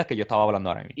comunidad que yo estaba hablando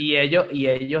ahora mismo. Y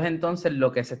ellos entonces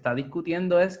lo que se está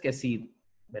discutiendo es que si,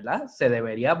 ¿verdad? Se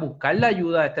debería buscar la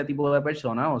ayuda de este tipo de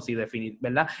personas o si definir,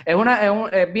 ¿verdad?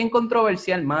 Es bien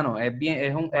controversial, mano. Es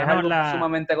algo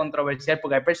sumamente controversial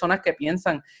porque hay personas que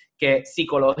piensan que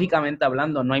psicológicamente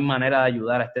hablando no hay manera de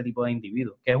ayudar a este tipo de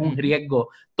individuos, que es un riesgo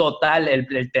total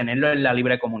el tenerlo en la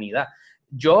libre comunidad.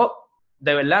 Yo,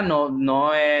 de verdad,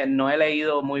 no he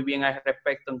leído muy bien al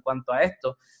respecto en cuanto a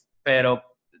esto, pero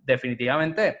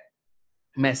definitivamente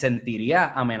me sentiría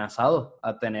amenazado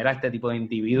a tener a este tipo de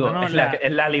individuos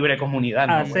en la libre comunidad.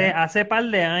 Hace par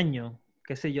de años,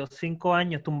 qué sé yo, 5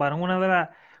 años, tumbaron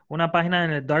una página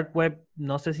en el dark web,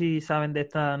 no sé si saben de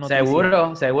esta noticia.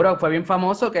 Seguro, fue bien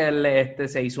famoso que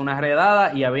se hizo una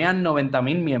redada y habían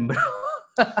 90,000 miembros.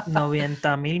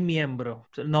 90,000 miembros,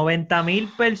 90,000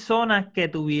 personas que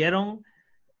tuvieron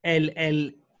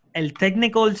el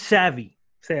technical savvy.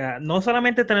 O sea, no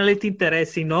solamente tener este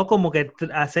interés, sino como que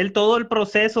hacer todo el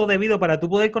proceso debido para tú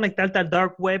poder conectarte al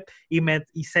dark web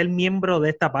y ser miembro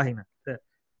de esta página. O sea,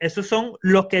 esos son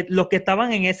los que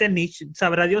estaban en ese niche.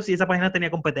 Sabrá Dios si esa página tenía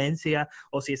competencia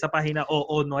o si esa página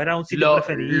o no era un sitio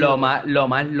preferido. Lo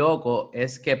más loco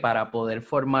es que para poder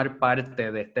formar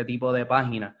parte de este tipo de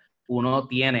página, uno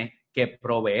tiene que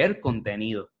proveer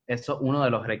contenido. Eso es uno de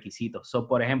los requisitos.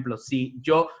 Por ejemplo, si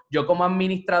yo como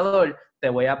administrador te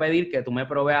voy a pedir que tú me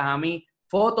proveas a mí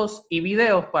fotos y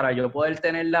videos para yo poder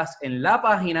tenerlas en la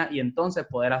página y entonces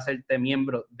poder hacerte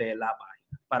miembro de la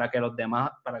página para que los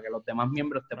demás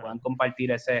miembros te puedan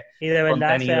compartir ese y de verdad,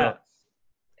 contenido. O sea,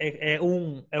 es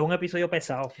un episodio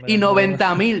pesado. Y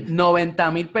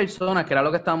 90,000 personas, que era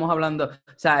lo que estábamos hablando. O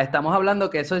sea, estamos hablando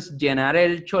que eso es llenar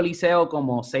el Choliseo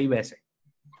como 6 veces.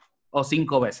 O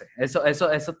 5 veces.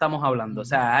 Eso estamos hablando. O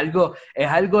sea, es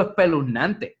algo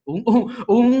espeluznante.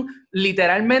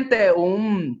 Literalmente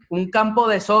un campo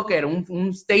de soccer, un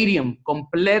stadium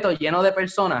completo lleno de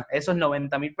personas. Eso es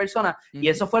 90,000 personas. Y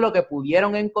eso fue lo que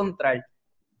pudieron encontrar.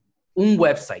 Un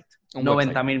website.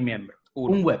 90,000 miembros.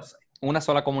 Un website. Una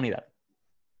sola comunidad.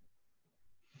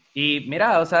 Y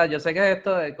mira, o sea, yo sé que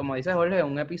esto, como dice Jorge, es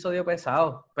un episodio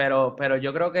pesado, pero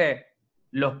yo creo que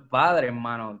los padres,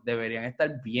 hermano, deberían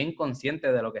estar bien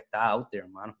conscientes de lo que está out there,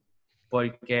 hermano.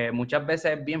 Porque muchas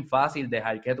veces es bien fácil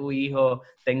dejar que tu hijo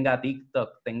tenga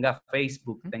TikTok, tenga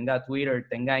Facebook, tenga Twitter,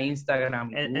 tenga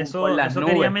Instagram. Eso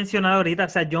quería mencionar ahorita. O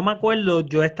sea, yo me acuerdo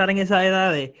yo estar en esa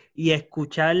edad y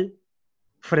escuchar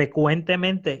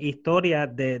frecuentemente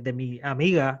historias de mi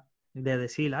amiga, de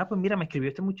decir, pues mira, me escribió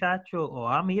este muchacho,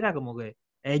 o mira, como que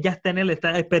ellas tienen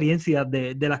esta experiencia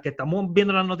de las que estamos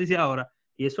viendo las noticias ahora.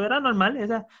 Y eso era normal.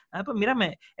 Pues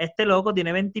mírame, este loco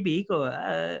tiene 20 y pico.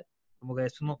 Como que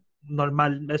eso no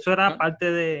normal. Eso era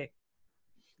parte de...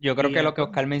 Yo creo que lo que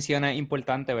Oscar menciona es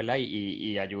importante, ¿verdad?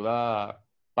 Y ayuda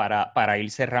para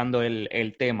ir cerrando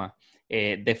el tema.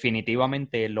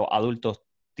 Definitivamente los adultos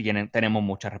tenemos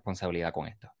mucha responsabilidad con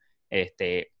esto.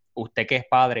 Usted que es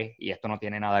padre, y esto no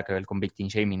tiene nada que ver con victim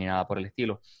shaming ni nada por el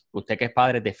estilo, usted que es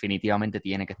padre definitivamente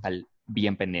tiene que estar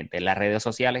bien pendiente. Las redes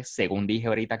sociales, según dije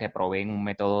ahorita, que proveen un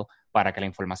método para que la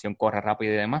información corra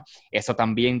rápido y demás, eso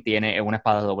también tiene una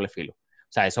espada de doble filo. O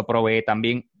sea, eso provee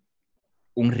también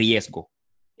un riesgo,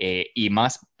 y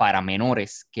más para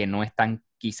menores que no están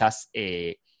quizás,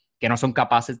 que no son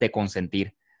capaces de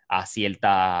consentir a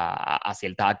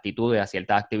ciertas actitudes, a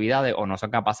ciertas actividades, o no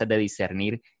son capaces de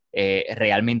discernir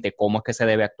realmente cómo es que se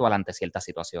debe actuar ante ciertas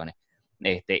situaciones.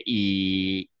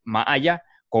 Y más allá,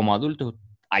 como adultos,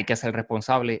 hay que ser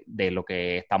responsables de lo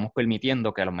que estamos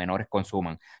permitiendo que los menores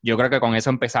consuman. Yo creo que con eso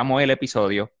empezamos el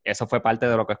episodio. Eso fue parte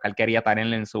de lo que Oscar quería tener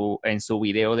en su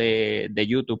video de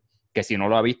YouTube, que si no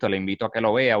lo ha visto, le invito a que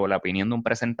lo vea, o la opinión de un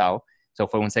presentado. Eso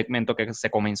fue un segmento que se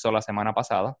comenzó la semana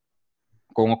pasada,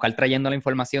 con Oscar trayendo la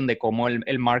información de cómo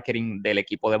el marketing del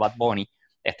equipo de Bad Bunny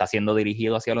está siendo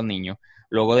dirigido hacia los niños.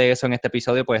 Luego de eso, en este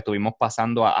episodio, pues estuvimos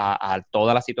pasando a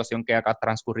toda la situación que ha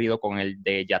transcurrido con el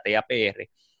de Yatea PR.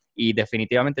 Y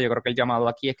definitivamente yo creo que el llamado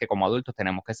aquí es que como adultos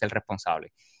tenemos que ser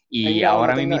responsables. Y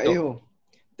ahora mismo...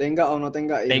 Tenga o no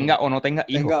tenga hijos. Tenga o no tenga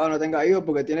hijos. Tenga o no tenga hijos,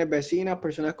 porque tienes vecinas,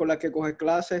 personas con las que coges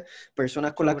clases,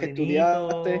 personas con las que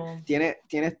estudiaste,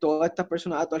 tienes todas estas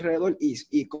personas a tu alrededor,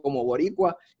 y como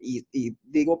boricua, y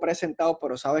digo presentados,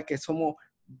 pero sabes que somos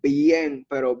bien,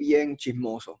 pero bien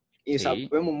chismosos. Y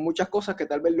sabemos muchas cosas que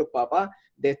tal vez los papás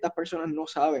de estas personas no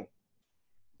saben.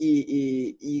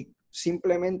 Y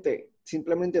simplemente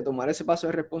tomar ese paso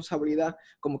de responsabilidad,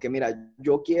 como que mira,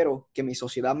 yo quiero que mi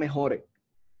sociedad mejore.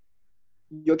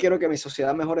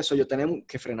 Eso yo tenemos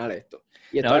que frenar esto.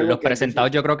 Y los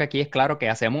presentados, yo creo que aquí es claro que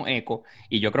hacemos eco,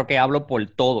 y yo creo que hablo por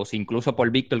todos, incluso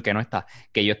por Víctor, que no está,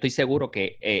 que yo estoy seguro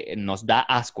que nos da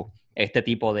asco este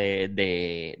tipo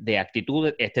de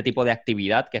actitud, este tipo de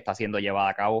actividad que está siendo llevada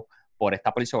a cabo por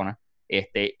esta persona.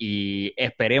 Y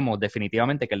esperemos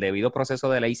definitivamente que el debido proceso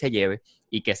de ley se lleve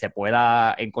y que se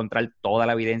pueda encontrar toda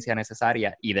la evidencia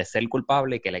necesaria, y de ser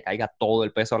culpable, que le caiga todo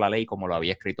el peso a la ley, como lo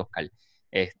había escrito Oscar.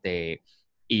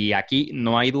 Y aquí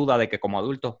no hay duda de que como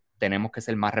adultos tenemos que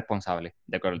ser más responsables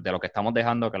de lo que estamos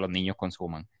dejando que los niños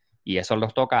consuman. Y eso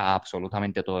los toca a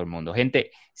absolutamente todo el mundo.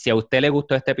 Gente, si a usted le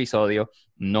gustó este episodio,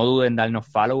 no duden en darnos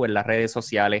follow en las redes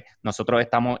sociales. Nosotros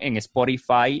estamos en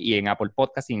Spotify y en Apple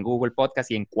Podcast y en Google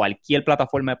Podcast y en cualquier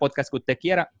plataforma de podcast que usted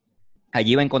quiera.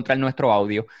 Allí va a encontrar nuestro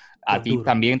audio.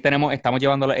 También estamos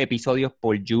llevando los episodios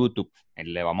por YouTube.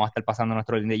 Le vamos a estar pasando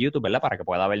nuestro link de YouTube, ¿verdad? Para que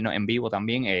pueda vernos en vivo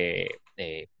también,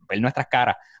 ver nuestras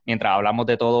caras mientras hablamos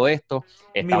de todo esto.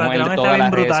 Estamos en todas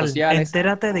las redes sociales.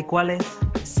 Entérate de cuál es.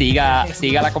 Siga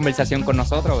la conversación con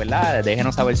nosotros, ¿verdad?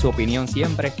 Déjenos saber su opinión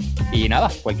siempre. Y nada,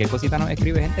 cualquier cosita nos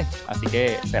escribe, gente. Así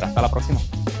que será hasta la próxima.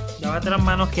 Lávate las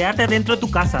manos, quédate dentro de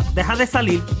tu casa. Deja de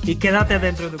salir y quédate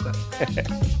dentro de tu casa.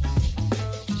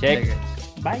 Check.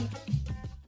 Bye.